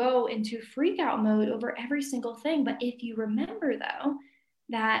will go into freak out mode over every single thing. But if you remember, though,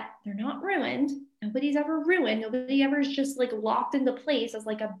 that they're not ruined, nobody's ever ruined, nobody ever is just like locked into place as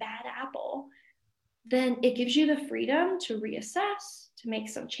like a bad apple, then it gives you the freedom to reassess, to make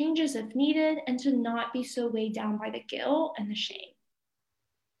some changes if needed, and to not be so weighed down by the guilt and the shame.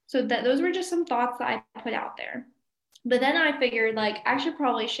 So those were just some thoughts that I put out there. But then I figured, like, I should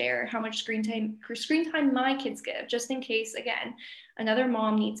probably share how much screen time my kids give, just in case, again, another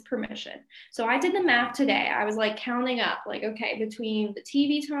mom needs permission. So I did the math today. I was like counting up, like, okay, between the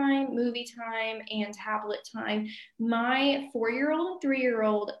TV time, movie time, and tablet time, my 4-year-old and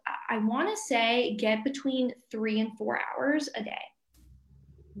 3-year-old, I want to say, get between 3 and 4 hours a day.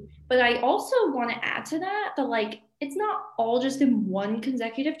 But I also want to add to that, like, it's not all just in one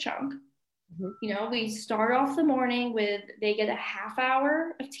consecutive chunk. We start off the morning with, they get a half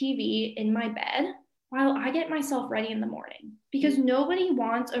hour of TV in my bed while I get myself ready in the morning, because nobody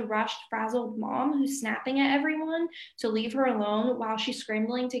wants a rushed, frazzled mom who's snapping at everyone to leave her alone while she's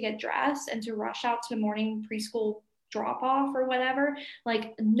scrambling to get dressed and to rush out to morning preschool drop off or whatever.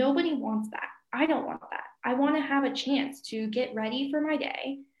 Like, nobody wants that. I don't want that. I want to have a chance to get ready for my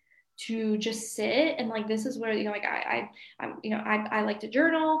day, to just sit and, like, this is where, I like to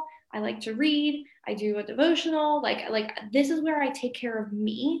journal. I like to read. I do a devotional. Like this is where I take care of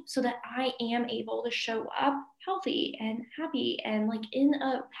me so that I am able to show up healthy and happy and like in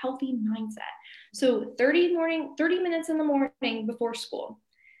a healthy mindset. So 30 minutes in the morning before school.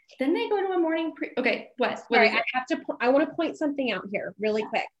 Then they go to a morning okay, what? Sorry, I want to point something out here really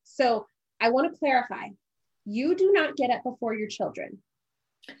quick. So I want to clarify. You do not get up before your children.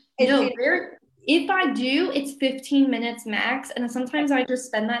 No, if I do, it's 15 minutes max. And sometimes I just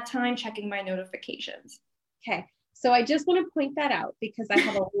spend that time checking my notifications. Okay. So I just want to point that out because I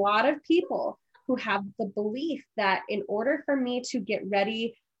have a lot of people who have the belief that in order for me to get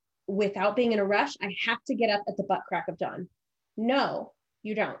ready without being in a rush, I have to get up at the butt crack of dawn. No,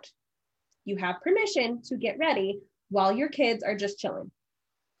 you don't. You have permission to get ready while your kids are just chilling.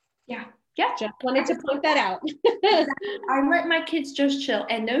 Yeah. Just wanted to point that out. I let my kids just chill,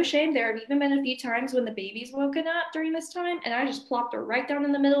 and no shame. There have even been a few times when the baby's woken up during this time and I just plopped her right down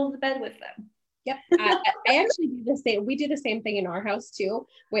in the middle of the bed with them. Yep. I actually do the same. We do the same thing in our house too.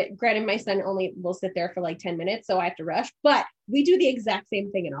 Granted, my son only will sit there for like 10 minutes, so I have to rush, but we do the exact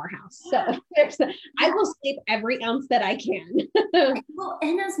same thing in our house. So I will sleep every ounce that I can. Well,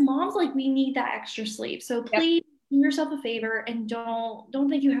 and as moms, like, we need that extra sleep. So please, do yourself a favor and don't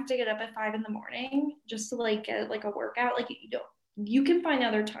think you have to get up at 5 a.m. just to like get like a workout. Like, you can find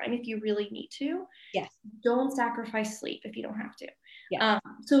other time if you really need to. Yes. Don't sacrifice sleep if you don't have to. Yeah.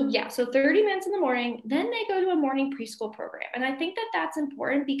 So 30 minutes in the morning, then they go to a morning preschool program. And I think that that's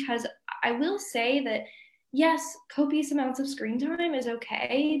important because I will say that, yes, copious amounts of screen time is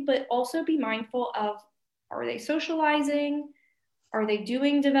okay, but also be mindful of, are they socializing? Are they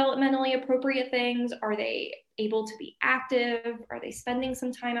doing developmentally appropriate things? Are they able to be active? Are they spending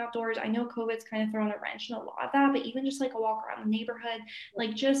some time outdoors? I know COVID's kind of thrown a wrench in a lot of that, but even just like a walk around the neighborhood,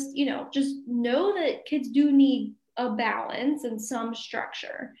 like just know that kids do need a balance and some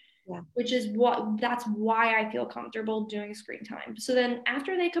structure, which is that's why I feel comfortable doing screen time. So then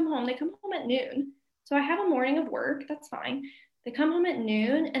after they come home at noon. So I have a morning of work, that's fine. They come home at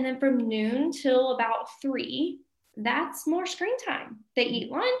noon, and then from noon till about 3, that's more screen time. They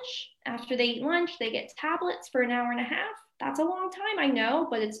eat lunch. After they eat lunch, they get tablets for an hour and a half. That's a long time, I know,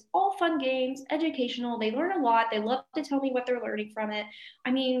 but it's all fun games, educational. They learn a lot. They love to tell me what they're learning from it.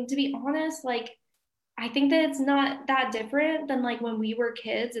 I mean, to be honest, like, I think that it's not that different than like when we were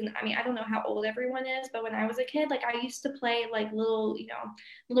kids. And I mean, I don't know how old everyone is, but when I was a kid, like, I used to play like little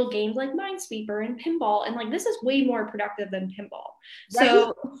games like Minesweeper and pinball. And like, this is way more productive than pinball. Right.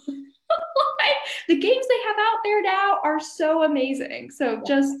 So The games they have out there now are so amazing. So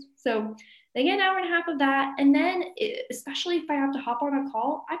so they get an hour and a half of that. And then especially if I have to hop on a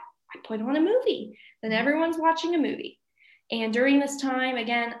call, I put on a movie. Then everyone's watching a movie. And during this time,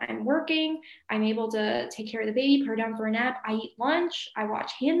 again, I'm working. I'm able to take care of the baby, put her down for a nap. I eat lunch. I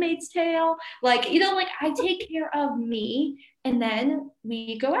watch Handmaid's Tale. Like, I take care of me. And then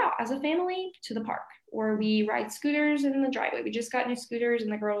we go out as a family to the park, or we ride scooters in the driveway. We just got new scooters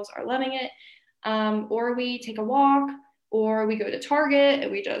and the girls are loving it. Or we take a walk, or we go to Target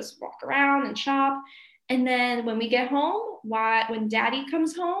and we just walk around and shop. And then when we get home, when daddy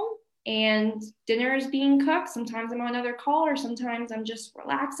comes home and dinner is being cooked, sometimes I'm on another call, or sometimes I'm just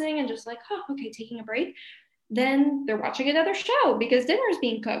relaxing and just like, oh, okay, taking a break. Then they're watching another show because dinner is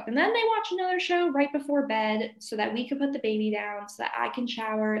being cooked. And then they watch another show right before bed so that we can put the baby down, so that I can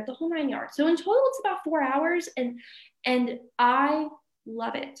shower, the whole 9 yards. So in total, it's about 4 hours. And I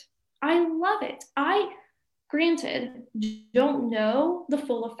love it. I love it. I, granted, don't know the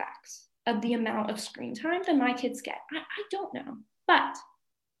full effects of the amount of screen time that my kids get. I don't know. But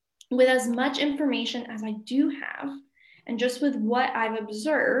with as much information as I do have, and just with what I've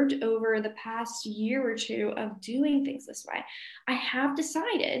observed over the past year or two of doing things this way, I have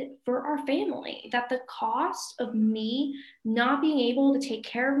decided for our family that the cost of me not being able to take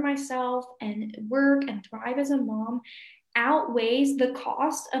care of myself and work and thrive as a mom outweighs the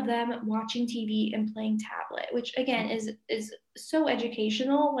cost of them watching TV and playing tablet, which again is so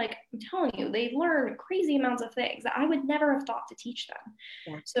educational. Like I'm telling you, they learn crazy amounts of things that I would never have thought to teach them.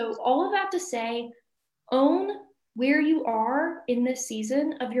 Yeah. So all of that to say, own where you are in this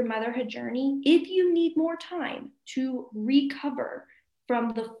season of your motherhood journey. If you need more time to recover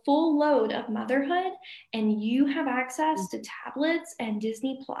from the full load of motherhood and you have access to tablets and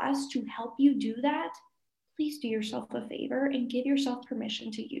Disney Plus to help you do that, please do yourself a favor and give yourself permission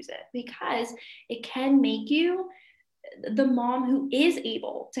to use it, because it can make you the mom who is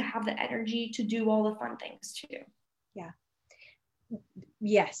able to have the energy to do all the fun things too. Yeah.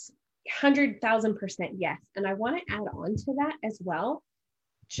 Yes. 100,000% yes. And I want to add on to that as well.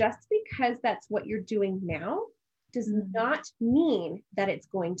 Just because that's what you're doing now does not mean that it's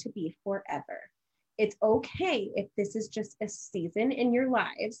going to be forever. It's okay if this is just a season in your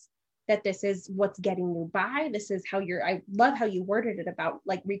lives, that this is what's getting you by. This is how I love how you worded it about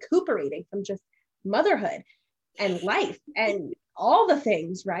like recuperating from just motherhood and life and all the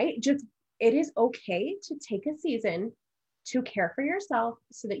things, right? Just, it is okay to take a season to care for yourself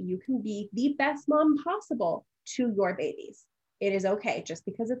so that you can be the best mom possible to your babies. It is okay. Just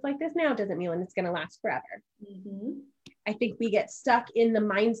because it's like this now doesn't mean it's going to last forever. Mm-hmm. I think we get stuck in the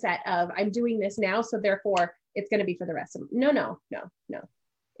mindset of I'm doing this now, so therefore it's going to be for the rest of them. No.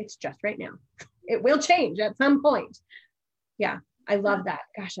 It's just right now. It will change at some point. Yeah. I love that.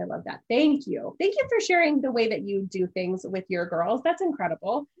 Gosh, I love that. Thank you. Thank you for sharing the way that you do things with your girls. That's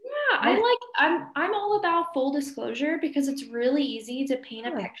incredible. Yeah. I'm all about full disclosure, because it's really easy to paint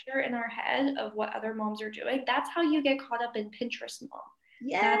a picture in our head of what other moms are doing. That's how you get caught up in Pinterest mom.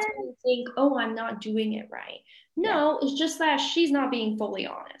 Yeah. That's when you think, oh, I'm not doing it right. No, It's just that she's not being fully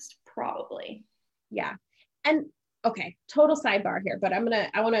honest, probably. Yeah. And okay, total sidebar here, but I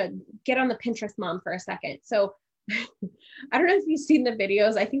want to get on the Pinterest mom for a second. So I don't know if you've seen the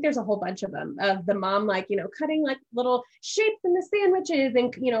videos. I think there's a whole bunch of them of the mom, like, cutting like little shapes in the sandwiches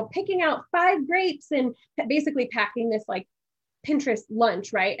and, picking out 5 grapes and basically packing this like Pinterest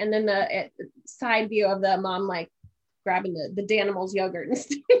lunch. Right. And then the side view of the mom, like grabbing the Danimals yogurt and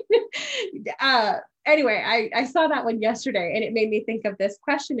stuff. Anyway, I saw that one yesterday and it made me think of this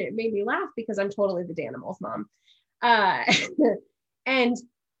question. It made me laugh because I'm totally the Danimals mom. And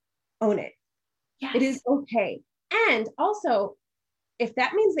own it. Yes. It is okay. And also, if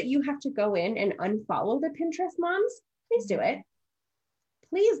that means that you have to go in and unfollow the Pinterest moms, please do it.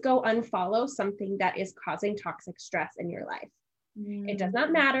 Please go unfollow something that is causing toxic stress in your life. It does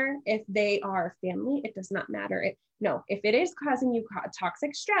not matter if they are family. It does not matter. If it is causing you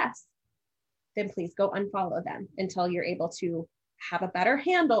toxic stress, then please go unfollow them until you're able to have a better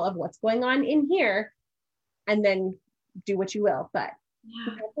handle of what's going on in here, and then do what you will. But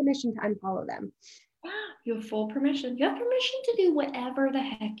you have permission to unfollow them. Yeah, you have full permission. You have permission to do whatever the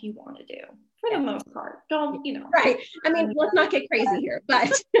heck you want to do for the most part. Don't, Right. I mean, let's not get crazy here,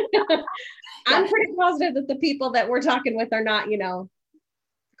 but I'm pretty positive that the people that we're talking with are not,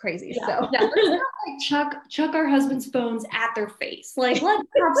 crazy. Yeah. So let's not like chuck our husband's phones at their face. Like, let's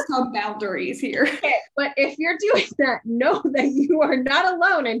have some boundaries here. Okay, but if you're doing that, know that you are not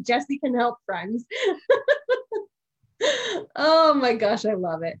alone, and Jessie can help, friends. Oh my gosh, I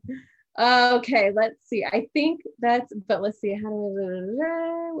love it. Okay, let's see. I think but let's see. How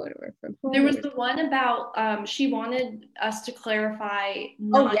do whatever from home. There was the one about she wanted us to clarify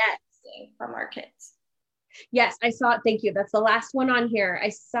Oh, yes. from our kids. Yes, I saw it. Thank you. That's the last one on here. I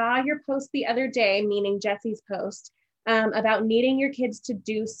saw your post the other day, meaning Jesse's post, about needing your kids to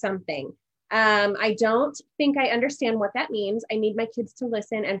do something. I don't think I understand what that means. I need my kids to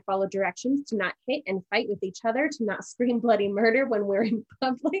listen and follow directions, to not hit and fight with each other, to not scream bloody murder when we're in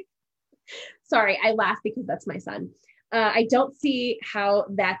public. Sorry, I laugh because that's my son. I don't see how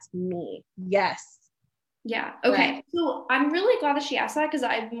that's me. Yes. Yeah. Okay. So I'm really glad that she asked that, because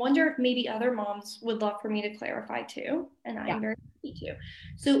I wonder if maybe other moms would love for me to clarify too. And I'm very happy to.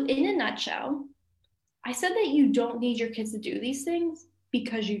 So in a nutshell, I said that you don't need your kids to do these things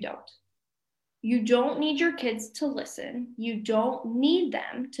because you don't. You don't need your kids to listen. You don't need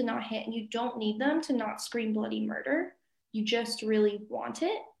them to not hit, and you don't need them to not scream bloody murder. You just really want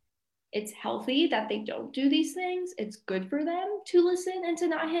it. It's healthy that they don't do these things. It's good for them to listen and to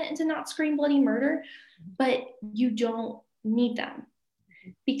not hit and to not scream bloody murder, but you don't need them.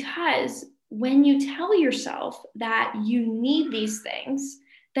 Because when you tell yourself that you need these things,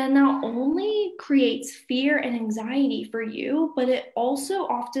 that not only creates fear and anxiety for you, but it also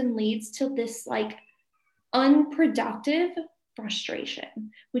often leads to this like unproductive frustration,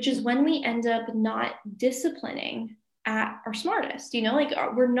 which is when we end up not disciplining at our smartest, like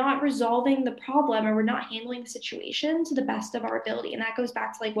we're not resolving the problem, or we're not handling the situation to the best of our ability. And that goes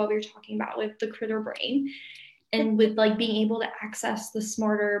back to like what we were talking about with the critter brain, and with like being able to access the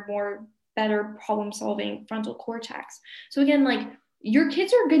smarter, more better problem solving frontal cortex. So again, like your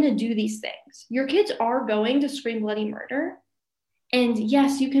kids are going to do these things. Your kids are going to scream bloody murder. And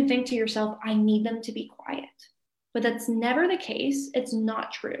yes, you can think to yourself, I need them to be quiet, but that's never the case. It's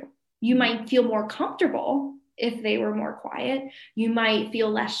not true. You might feel more comfortable if they were more quiet. You might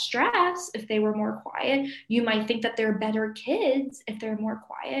feel less stress if they were more quiet. You might think that they're better kids if they're more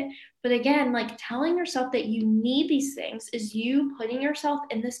quiet. But again, like telling yourself that you need these things is you putting yourself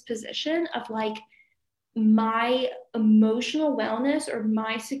in this position of like, my emotional wellness or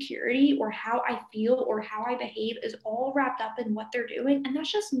my security or how I feel or how I behave is all wrapped up in what they're doing. And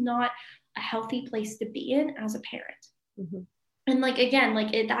that's just not a healthy place to be in as a parent. Mm-hmm. And like, again,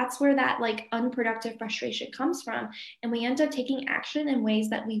 like that's where that like unproductive frustration comes from. And we end up taking action in ways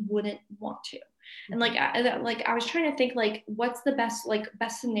that we wouldn't want to. And like I was trying to think like, what's the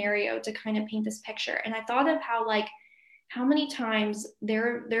best scenario to kind of paint this picture. And I thought of how many times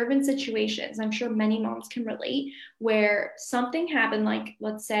there have been situations, I'm sure many moms can relate, where something happened, like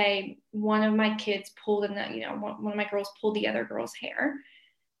let's say one of my kids pulled one of my girls pulled the other girl's hair.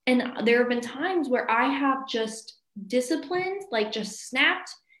 And there have been times where I have just disciplined, like just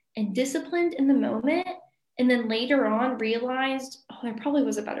snapped and disciplined in the moment. And then later on realized, oh, there probably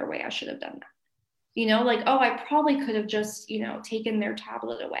was a better way I should have done that. I probably could have just, taken their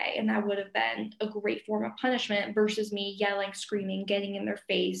tablet away, and that would have been a great form of punishment versus me yelling, screaming, getting in their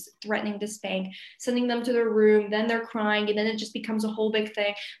face, threatening to spank, sending them to their room, then they're crying, and then it just becomes a whole big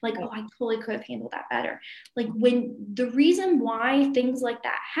thing. Like, oh, I totally could have handled that better. Like when the reason why things like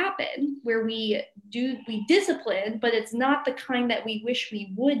that happen, where we discipline, but it's not the kind that we wish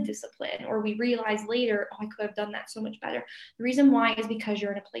we would discipline, or we realize later, oh, I could have done that so much better. The reason why is because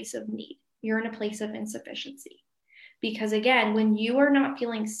you're in a place of need. You're in a place of insufficiency. Because again, when you are not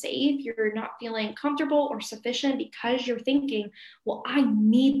feeling safe, you're not feeling comfortable or sufficient because you're thinking, well, I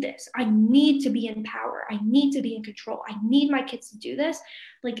need this. I need to be in power. I need to be in control. I need my kids to do this.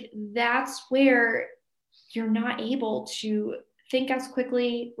 Like that's where you're not able to think as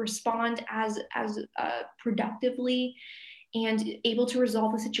quickly, respond as productively, and able to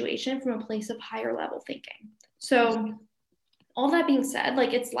resolve the situation from a place of higher level thinking. So all that being said,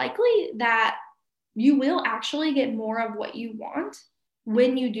 like it's likely that you will actually get more of what you want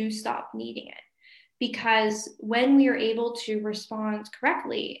when you do stop needing it. Because when we are able to respond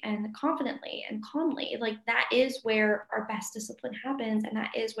correctly and confidently and calmly, like that is where our best discipline happens. And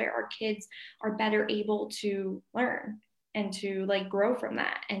that is where our kids are better able to learn and to like grow from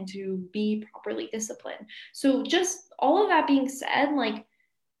that and to be properly disciplined. So just all of that being said, like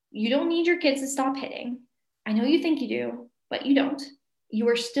you don't need your kids to stop hitting. I know you think you do, but you don't. You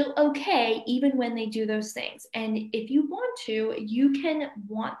are still okay even when they do those things. And if you want to, you can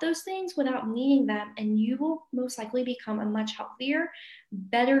want those things without needing them, and you will most likely become a much healthier,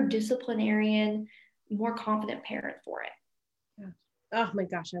 better disciplinarian, more confident parent for it. Yeah. Oh my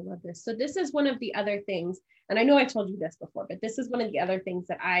gosh, I love this. So this is one of the other things, and I know I told you this before, but this is one of the other things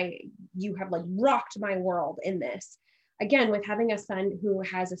that you have like rocked my world in this. Again, with having a son who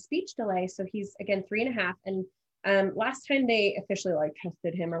has a speech delay. So he's again 3.5, and Last time they officially like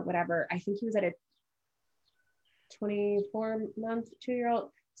tested him or whatever, I think he was at a 24-month, 2-year-old,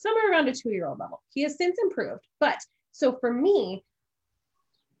 somewhere around a 2-year-old level. He has since improved. But so for me,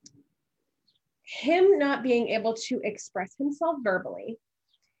 him not being able to express himself verbally,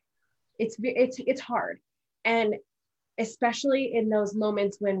 it's hard. And especially in those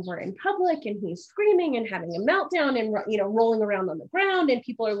moments when we're in public and he's screaming and having a meltdown and, you know, rolling around on the ground and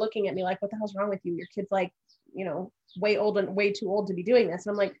people are looking at me like, what the hell's wrong with you? Your kid's like, you know, way old and way too old to be doing this.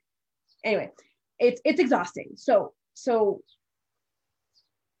 And I'm like, anyway, it's exhausting. So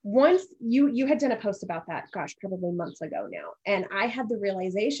once you had done a post about that, gosh, probably months ago now. And I had the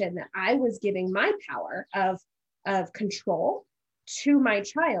realization that I was giving my power of control to my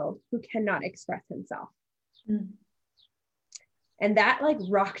child who cannot express himself. Mm. And that like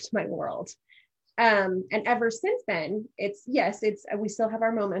rocked my world. And ever since then, we still have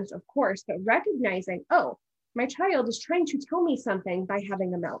our moments, of course, but recognizing, oh, my child is trying to tell me something by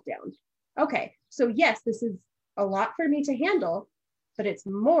having a meltdown. Okay, so yes, this is a lot for me to handle, but it's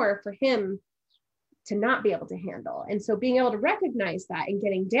more for him to not be able to handle. And so being able to recognize that and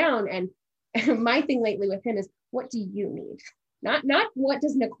getting down, and my thing lately with him is, what do you need? Not what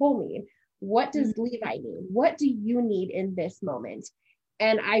does Nicole need? What does Levi need? What do you need in this moment?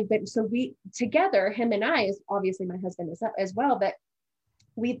 And we together, him and I, obviously my husband is as well, but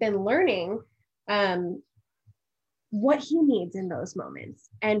we've been learning what he needs in those moments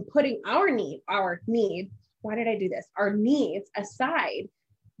and putting our needs aside,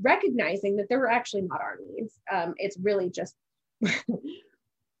 recognizing that they're actually not our needs. It's really just,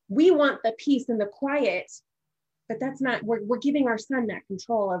 we want the peace and the quiet, but that's not, we're giving our son that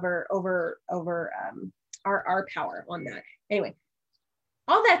control over our power on that. Anyway,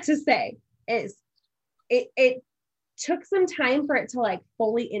 all that to say is it took some time for it to like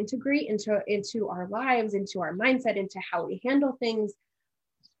fully integrate into our lives, into our mindset, into how we handle things.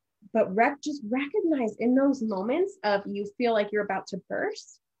 But just recognize in those moments of you feel like you're about to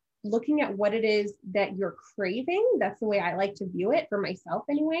burst, looking at what it is that you're craving. That's the way I like to view it for myself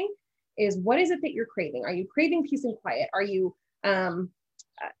anyway, is what is it that you're craving? Are you craving peace and quiet? Are you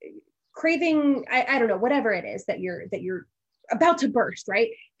craving, I don't know, whatever it is that you're about to burst,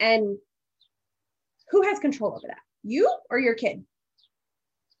 right? And who has control over that? You or your kid?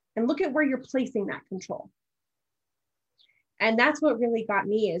 And look at where you're placing that control. And that's what really got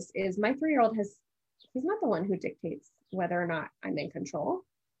me is my 3-year-old he's not the one who dictates whether or not I'm in control.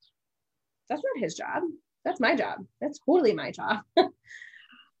 That's not his job. That's my job. That's totally my job.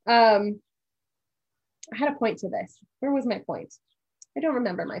 I had a point to this. Where was my point? I don't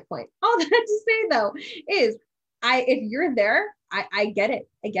remember my point. All that to say though, is if you're there, I get it.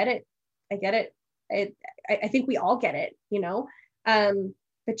 I get it. I get it. I think we all get it, you know?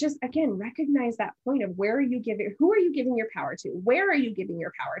 But just again, recognize that point of who are you giving your power to? Where are you giving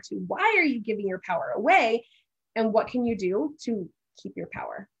your power to? Why are you giving your power away? And what can you do to keep your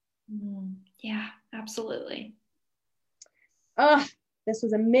power? Yeah, absolutely. Oh, this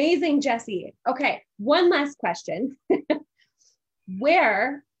was amazing, Jessie. Okay, one last question.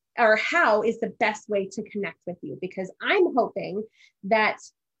 Where or how is the best way to connect with you? Because I'm hoping that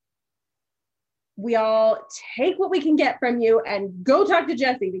we all take what we can get from you and go talk to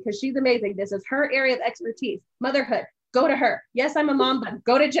Jessie because she's amazing. This is her area of expertise. Motherhood. Go to her. Yes, I'm a mom, but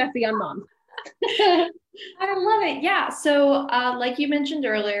go to Jessie on mom. I love it. Yeah. So like you mentioned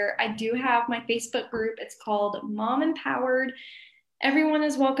earlier, I do have my Facebook group. It's called Mom Empowered. Everyone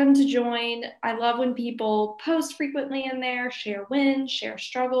is welcome to join. I love when people post frequently in there, share wins, share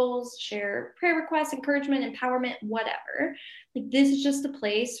struggles, share prayer requests, encouragement, empowerment, whatever. Like this is just a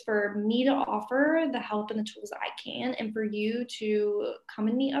place for me to offer the help and the tools that I can, and for you to come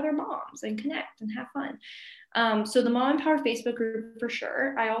and meet other moms and connect and have fun. So the Mom Empowered Facebook group for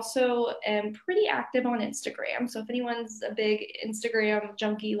sure. I also am pretty active on Instagram. So if anyone's a big Instagram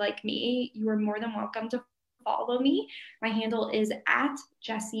junkie like me, you are more than welcome to follow me. My handle is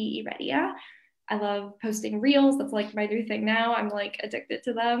 @JessieEredia. I love posting reels. That's like my new thing now. I'm like addicted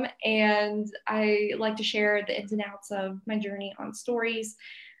to them. And I like to share the ins and outs of my journey on stories.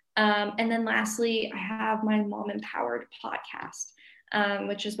 And then lastly, I have my Mom Empowered podcast,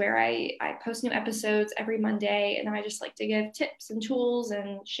 which is where I post new episodes every Monday. And I just like to give tips and tools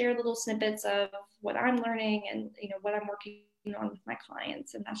and share little snippets of what I'm learning and, you know, what I'm working on with my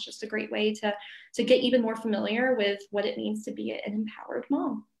clients. And that's just a great way to get even more familiar with what it means to be an empowered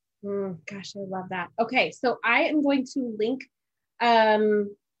mom. Gosh, I love that. Okay. So I am going to link, you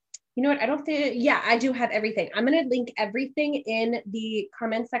know what? I do have everything. I'm going to link everything in the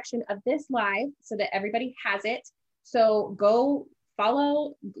comment section of this live so that everybody has it. So go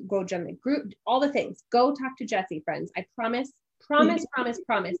follow, go join the group, all the things. Go talk to Jessie, friends. I promise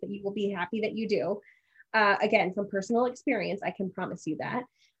that you will be happy that you do. Again, from personal experience, I can promise you that.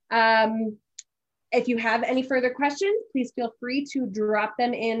 If you have any further questions, please feel free to drop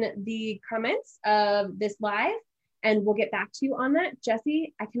them in the comments of this live, and we'll get back to you on that.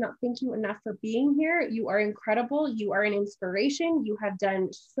 Jessie, I cannot thank you enough for being here. You are incredible. You are an inspiration. You have done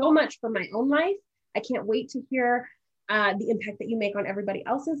so much for my own life. I can't wait to hear the impact that you make on everybody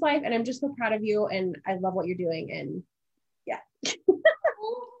else's life. And I'm just so proud of you, and I love what you're doing. And yeah.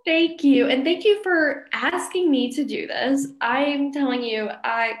 Thank you. And thank you for asking me to do this. I'm telling you,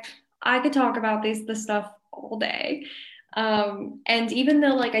 I could talk about this stuff all day. And even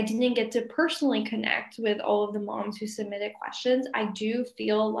though like I didn't get to personally connect with all of the moms who submitted questions, I do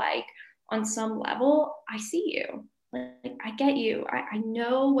feel like on some level, I see you. Like I get you. I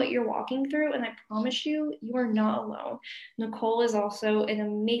know what you're walking through, and I promise you, you are not alone. Nicole is also an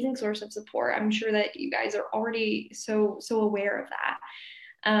amazing source of support. I'm sure that you guys are already so aware of that.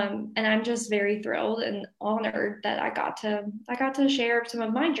 And I'm just very thrilled and honored that I got to share some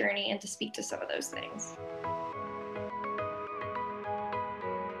of my journey and to speak to some of those things.